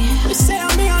time. You say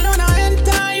I'm me, I don't know end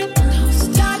time.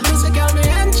 Start music, girl, me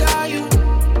enjoy you.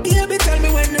 Baby, tell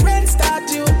me when the rain start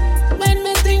you. When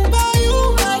me think about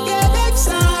you, I get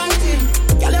excited.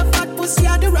 Girl, your fat pussy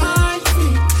are the right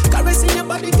fit. Caressing your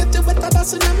body, get you better,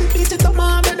 that's when me beat it up,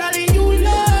 my darling, you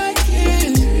like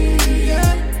it.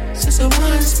 Yeah, so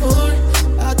once more.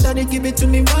 After they give it to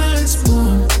me once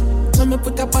more. I'ma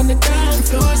put up on the ground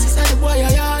floor. She said the boy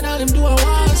I yard, all him do a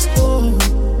once more.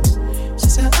 She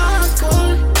said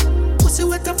hardcore, pussy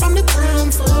wet up from the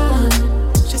ground floor.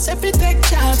 She said we take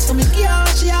shots, so me give her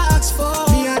what she asks for.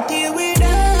 Me a deal with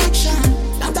action,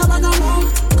 not a bag of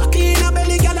mouth. Cocky in a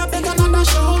belly, girl a beg another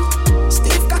show.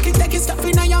 Stiff cocky, take it stuff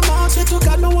in your mouth. Swear to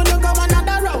God, me wanna go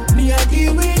another round. Me a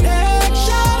deal with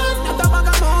action, not a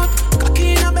bag of mouth.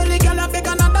 Cocky in a belly, girl a beg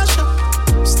another show.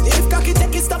 Stiff cocky,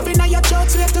 take it stuff in your throat.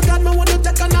 Swear to God, me wanna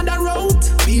take another road.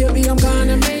 Baby, I'm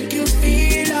gonna make you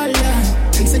feel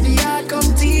alive. Thanks to the yard,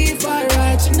 come deep,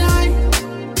 alright tonight.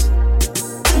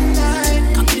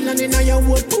 Tonight, cocky on in your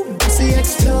wood, boom. Pussy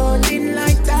exploding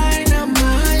like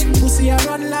dynamite. Pussy I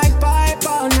run like pipe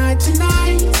all night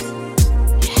tonight.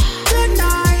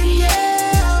 Tonight,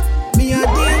 yeah. Me a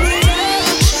deal with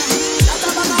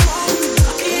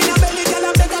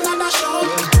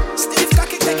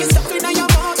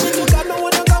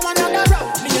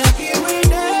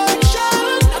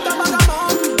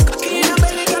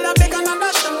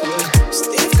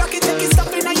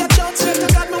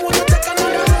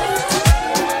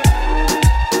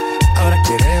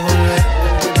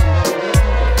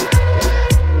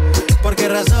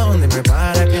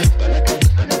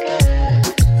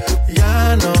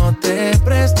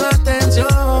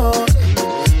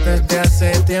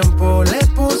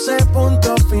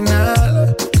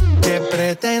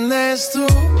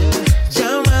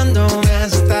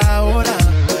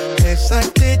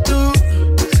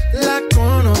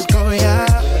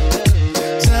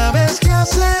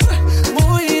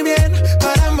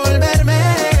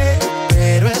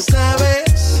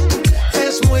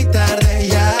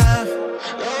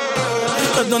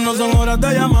Estas no son horas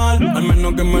de llamar, al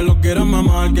menos que me lo quieras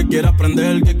mamar, que quieras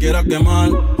prender, que quieras quemar.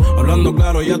 Hablando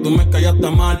claro, ya tú me callaste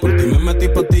mal. Por ti me metí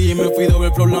pa' ti y me fui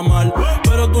doble flor la mal.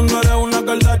 Pero tú no eres una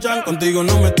Kardashian, contigo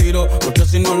no me tiro, porque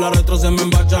si no las retros se me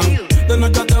embachan. De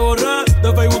Snapchat te borré,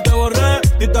 de Facebook te borré,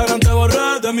 de Instagram te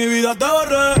borré, de mi vida te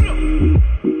borré.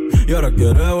 Y ahora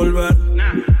quieres volver,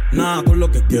 nada con lo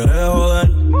que quieres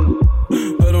joder.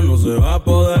 Pero no se va a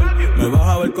poder, me vas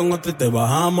a ver con otro y te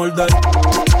vas a morder.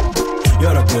 Y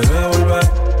ahora quieres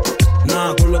volver,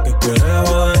 nada con lo que quieres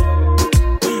joder.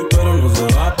 Pero no se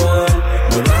va a poder,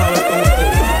 me vas a ver con otro.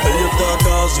 Ella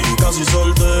está casi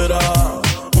soltera.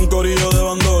 Un corillo de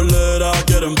bandolera,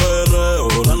 quieren perreo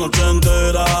la noche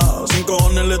entera. Sin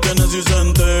cojones le tienen si se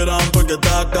enteran, porque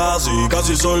está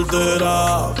casi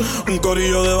soltera. Un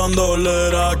corillo de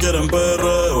bandolera, quieren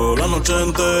perreo la noche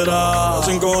entera.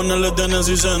 Sin cojones le tienen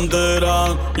si se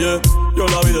enteran. Yeah, yo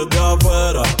la vi desde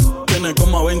afuera. Tiene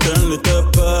como 20 en la y te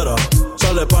espera.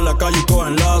 Sale pa' la calle y coge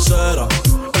en la acera.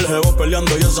 El jevo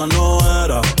peleando y esa no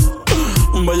era.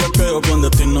 Un bellaqueo con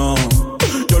destino.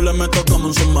 Yo le meto como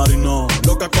un submarino.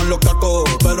 Loca con los cacos,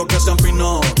 pero que se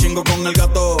empinó. Chingo con el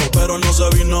gato, pero no se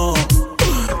vino.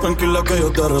 Tranquila que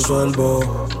yo te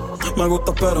resuelvo. Me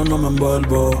gusta pero no me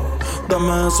envuelvo.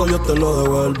 Dame eso, yo te lo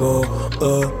devuelvo.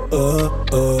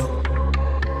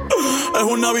 Es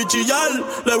una bichillar,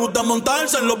 le gusta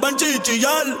montarse en los benches y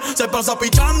chillar. Se pasa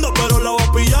pichando, pero la va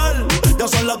a pillar. Ya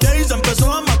son las 10 y se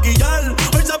empezó a maquillar.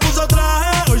 Hoy se puso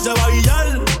traje, hoy se va a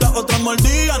guillar. Las otras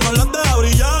mordidas no las deja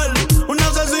brillar. Una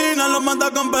asesina lo mata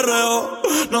con perreo.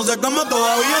 No sé cómo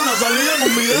todavía no salí en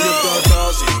un video. Ella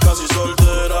está casi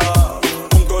soltera.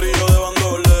 Un corillo de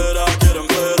bandolera, quieren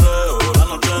perreo la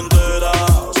noche entera.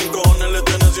 Sin cojones le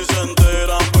tienen si se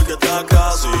enteran, porque está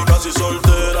casi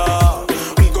soltera.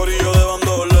 Un corillo de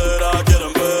bandolera,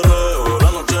 quieren perreo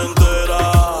la noche entera.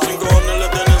 Sin cojones le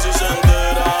tienen si se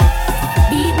enteran.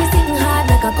 Beat me sitting hard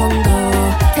like a Congo.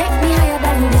 Take me higher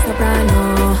than the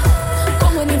soprano.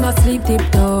 Come when in my sleep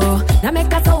tiptoe. Now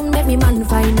make a sound, make me man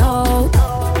find out.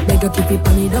 Beg you keep it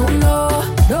on me down low.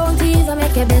 Don't tease or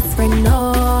make your best friend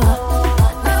know.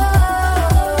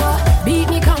 Beat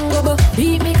me Congo,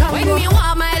 beat me Congo. When me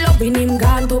want my loving, him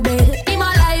gone to bed. Him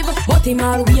alive, but him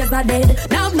always a dead.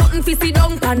 Now nothing fi sit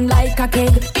down pan like a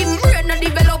keg. Him brain no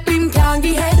develop, him can't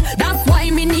get head. That's why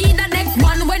me need the next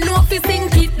man when no fi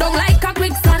sink it down like a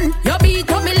quicksand. Your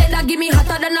beat on me leather, give me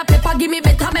hotter than a pepper, give me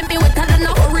better, make me wetter than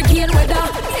a hurricane weather.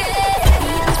 Yeah.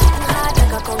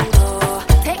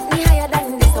 Take me higher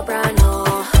than the soprano.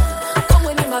 Come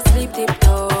when in my sleep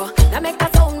tiptoe. Now make a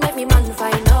sound, make me man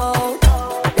find out.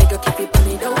 Beg you keep it on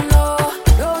me down low.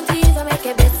 Don't tease or make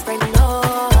your best friend know.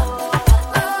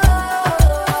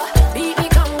 Beat me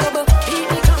Congo, beat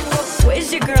me Congo.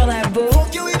 Where's your girl at, boo?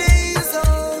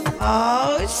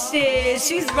 Oh shit,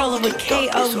 she's rolling with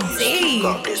KOD.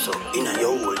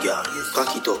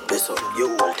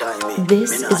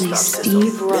 This is a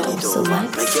Steve Rowe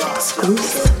Select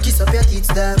exclusive. Kiss up your teeth,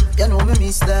 them. You know me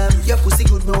miss them. Your pussy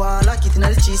good, me want like it in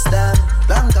the cheese, them.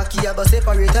 Long cocky, but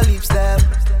separate your lips, them.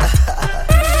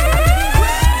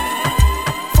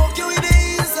 Fuck you with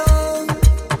these on.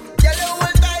 You know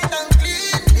what tight and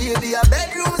clean. Baby, a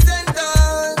bedroom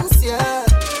sentence, yeah.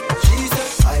 She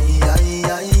said, aye.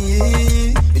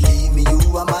 Believe me, you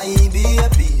are my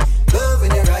baby.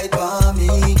 Loving you right for me,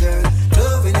 girl.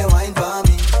 Loving you wine for me.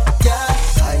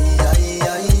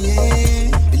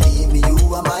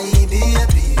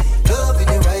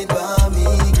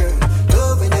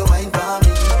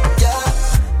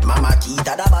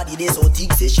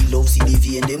 Say she loves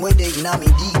CDV and them when they in a me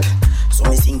dick. So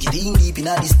me sink it in deep in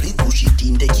a the split, push it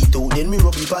in, take it out, then me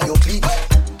rub it on your clip.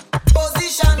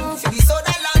 Position for the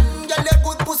Sutherland, girl the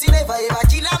good pussy never ever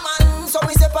kill a man. So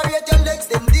me separate your legs,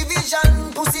 them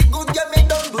division. Pussy good, girl me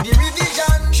done do the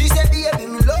revision. She said baby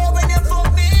me love when you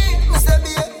fuck me. Me say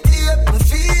baby me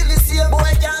feel the same.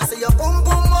 Boy can't say your boom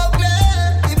boom ugly.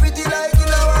 You pretty like you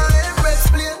know I embrace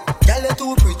play. Girl you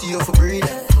too pretty you for breed.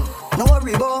 No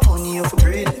worry about money you for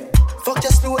breed. Fuck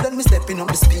just slow, then me stepping up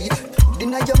the speed.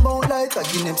 Dinner your mouth like a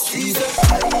Guinness seed.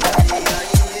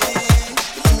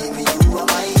 Believe me, you are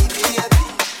my baby.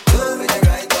 Loving you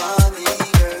right for me,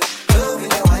 girl. Loving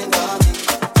you wine for me.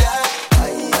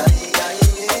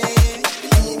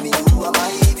 Believe me, you are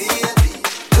my baby.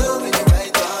 Loving you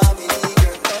right for me,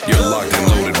 girl. You're locked and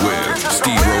loaded with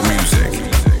Steve Rowe Music.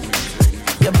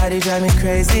 Your body drive me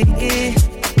crazy.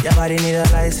 Your body need a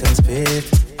license plate.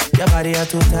 Your body are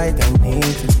too tight and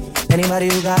neat. Anybody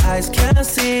who got eyes can't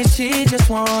see. She just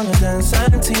wanna dance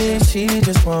and tease. She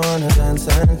just wanna dance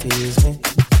and tease me.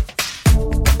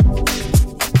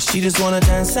 She just wanna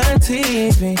dance and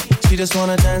tease me. She just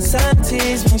wanna dance and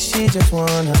tease me. She just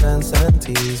wanna dance and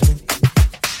tease me.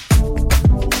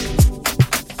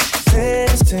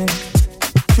 Tasting,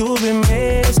 you've been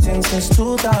missing since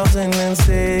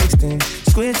 2016.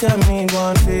 Squid at me,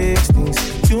 one fix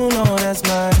things. You know that's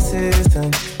my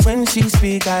system. When she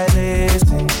speak, I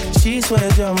listen. She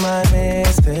swears you're my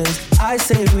mistress. I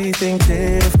say we think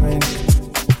different.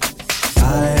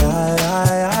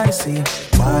 I see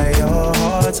why your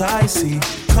heart's icy.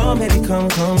 Come, baby, come,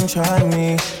 try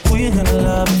me. Who you gonna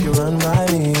love if you run by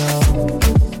me, oh?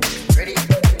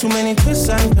 Too many twists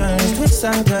and turns,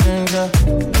 yeah.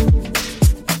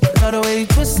 Love the way you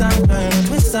twist and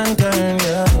turn,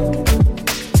 yeah.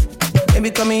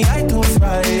 Baby, come here, I too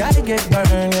fry, I get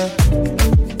burned, yeah.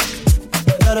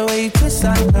 Love the way you twist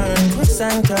and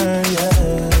turn,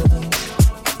 yeah.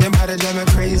 Your body drive me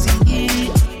crazy,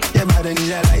 your body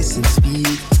need a license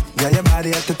fee. Yeah, your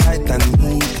body at the tight and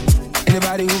neat.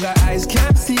 Anybody who got eyes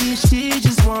can't see. She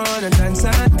just wanna dance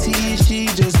and tease. She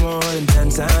just wanna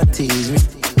dance and tease me.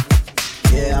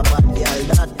 Yeah, but girl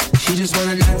that. She just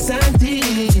wanna dance and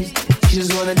tease. She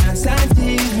just wanna dance and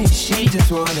tease me. She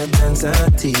just wanna dance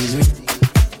and tease me.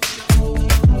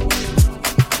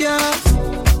 Yeah,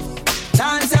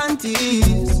 dance and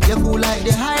tease. You cool like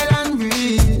the Highland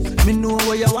breeze. Me know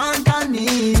what you want and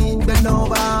need. Bend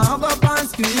over, hug up and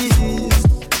squeeze.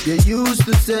 You used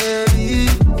to say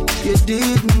you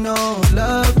didn't know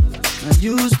love. I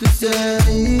used to say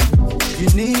you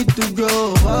need to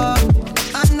grow up.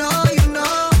 I know you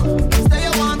know. Say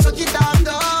you want to get out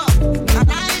though. And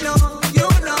I know,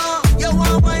 you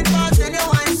want wine fast and you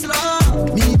wine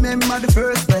slow. Me remember the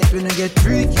first night when I get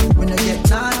freaky, when I get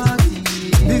naughty.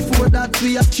 Before that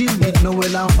we a chill with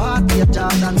Noel and party, a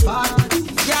Jordan party.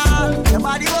 Yeah, your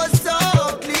body was so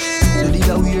clean. You did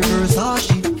a weird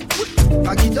Versace.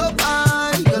 Back it up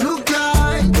high, you look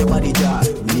right. Your body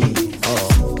drive me,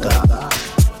 oh God.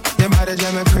 Your body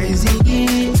drive me crazy.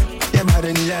 Your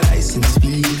body need a license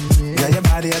fee. Yeah, your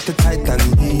body at the tight and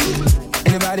deep.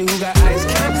 Anybody who got eyes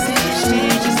can't see. She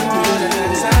just wanna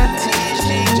dance and tease.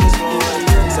 She just wanna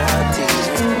dance and tease.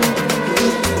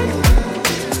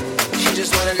 She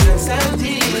just wanna dance and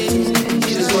tease.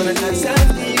 She just wanna dance and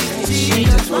tease. She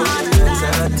just wanna dance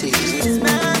and tease.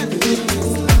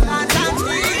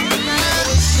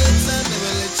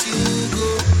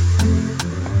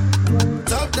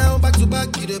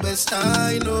 Back, you the best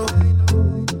I know.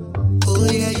 Oh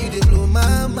yeah, you did blow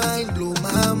my mind, blow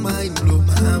my mind, blow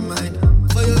my mind.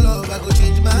 For your love, I go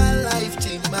change my life,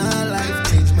 change my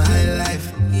life, change my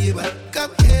life. Yeah, but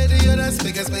come here to your dance,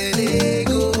 make us my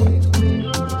ego.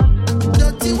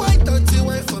 Dirty white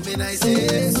for me, I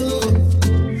say so.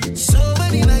 So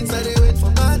many nights I wait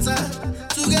for my time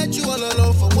to get you all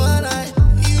alone for one night.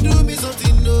 You do me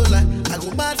something no like I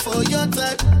go mad for your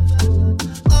type.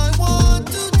 I want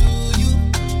to.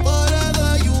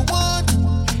 Whatever you want,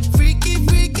 freaky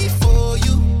for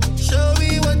you. Show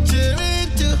me what you're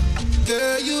into,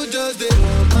 girl. You just did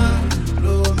blow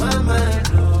my mind,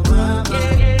 blow my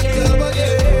mind. Girl, but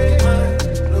yeah,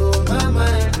 blow my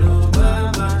mind, blow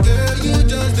my mind. Girl, you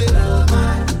just did blow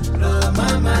my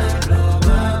mind, blow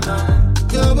my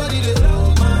mind. Your body did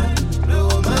blow my mind,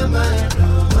 blow my mind.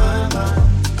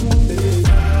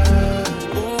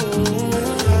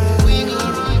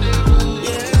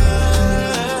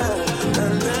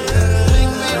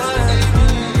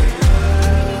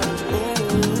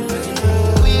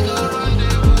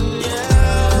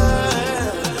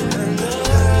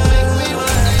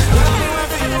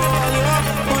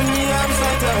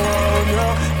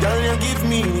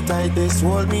 Tightest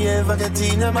hold me ever get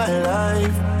in my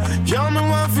life. Girl, me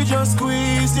want to just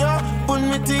squeeze you, put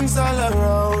me things all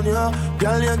around you.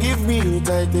 Girl, you give me the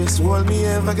tightest hold me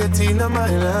ever get in my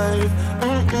life.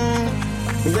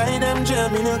 Me ride them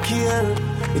jam, me no care.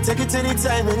 You take it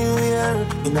anytime, anywhere.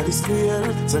 In the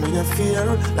square, so me no fear.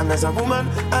 Long as a woman,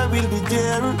 I will be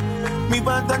there. Me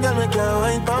want a girl, me can't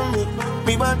wine for me.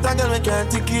 Me want a girl, me can't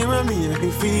take care of me. Let me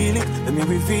feel it, let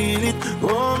me feel it.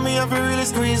 Oh, me have to really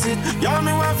squeeze it. Y'all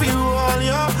me want to hold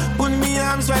you, put me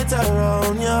arms right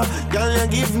around you. Girl, you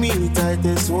give me the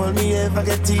tightest hold me ever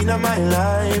get in my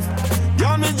life.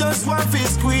 Y'all me just want to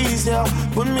squeeze you,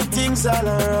 put me things all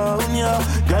around you.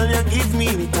 Girl, you give me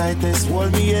the tightest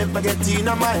hold me ever get in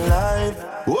my life.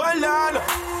 Hold on.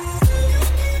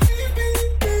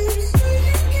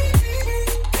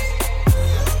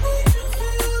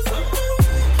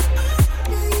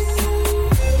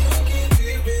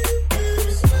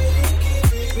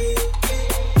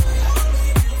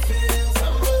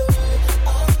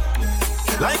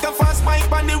 Like a fast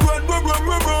bike on the road, boom, boom,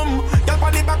 boom, boom. Girl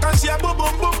on the back and she a boom,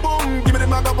 boom, boom, boom. Give me the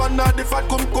bag up under the fat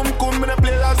cum. Me the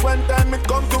play last one time it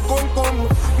come to cum.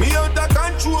 Me out of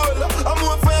control. I'm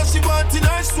more fire she want in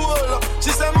her soul.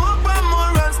 She say more and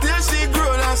more and still she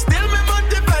grown. And still me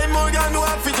multiply more than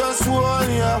what fi just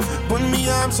one, yeah. Put me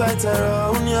arms right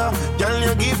around, yeah. Girl,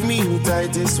 you give me the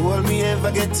tightest hold me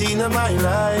ever get in my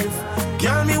life.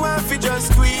 Girl, me want fi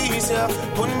just squeeze, yeah.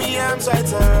 Put me arms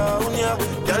right around, yeah.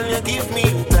 Girl, you give me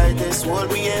the tightest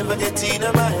hold me ever get in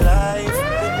my life.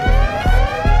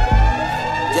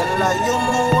 Girl, like you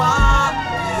move,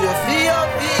 you feel your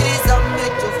visa,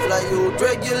 make you fly out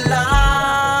regular.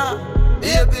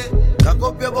 Baby, cock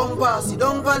up your bumper, sit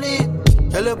down on it.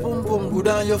 Tell your pum pum good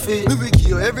on your feet. Me will give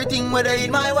you everything whether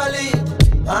in my wallet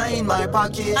or in my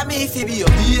pocket. I mean if you be your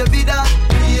baby that,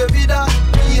 baby that,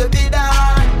 baby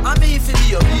that. I mean if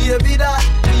you be your baby that,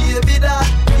 baby that,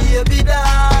 baby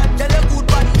that. Tell your good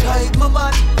body drive my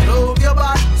man, love your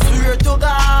body, swear to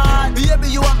God. Baby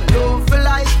you want me love for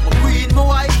life, my queen, my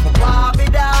wife, my Barbie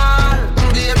doll.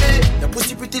 Baby, your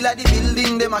pussy pretty like the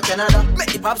building them a Canada.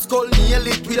 Make the pops call nail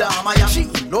it with a hammer. She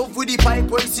in love with the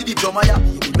pipe when see the drummer.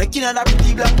 You making her that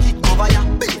pretty black kick over ya.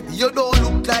 Baby, you don't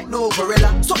look like no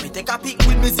gorilla. So me take a pic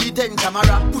with me Z10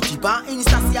 camera. Put it on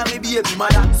Insta, see me baby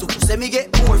mother. So say me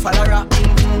get more follower.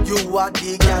 You are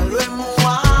the girl when me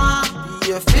want.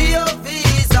 You feel your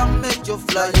visa, make you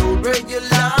fly out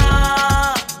regular.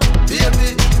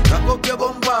 Baby, cock up your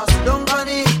bumper, sit down on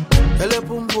it. Tell your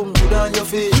pum pum good on your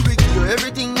face. You will give you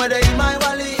everything whether in my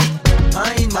wallet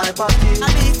or in my pocket. I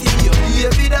mean if you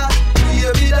baby that,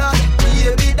 baby that,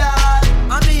 baby that.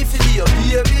 I mean if you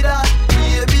baby that,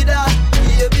 baby that,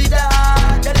 baby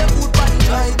that. Tell your good body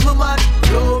drive my man,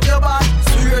 love your body,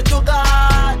 swear to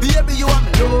God. Baby you want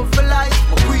me love for life,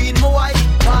 my queen, my wife,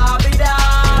 Barbie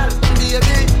doll.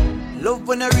 Baby, love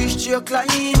when I reach your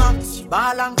climax. She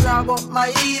ball and grab up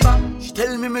my Eva. She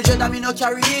tell me dread that me no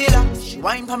carry that. She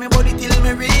whine for me body till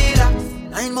me relax.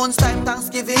 9 months time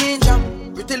Thanksgiving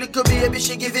jam. Pretty little baby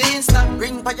she give instant.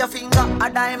 Ring by your finger a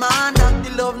diamond and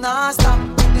the love nah stop.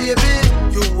 Baby,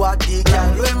 you are the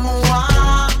girl when me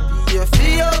want. You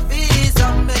feel your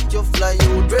visa make you fly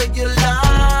out regular.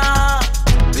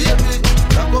 Baby,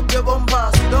 cock up your bum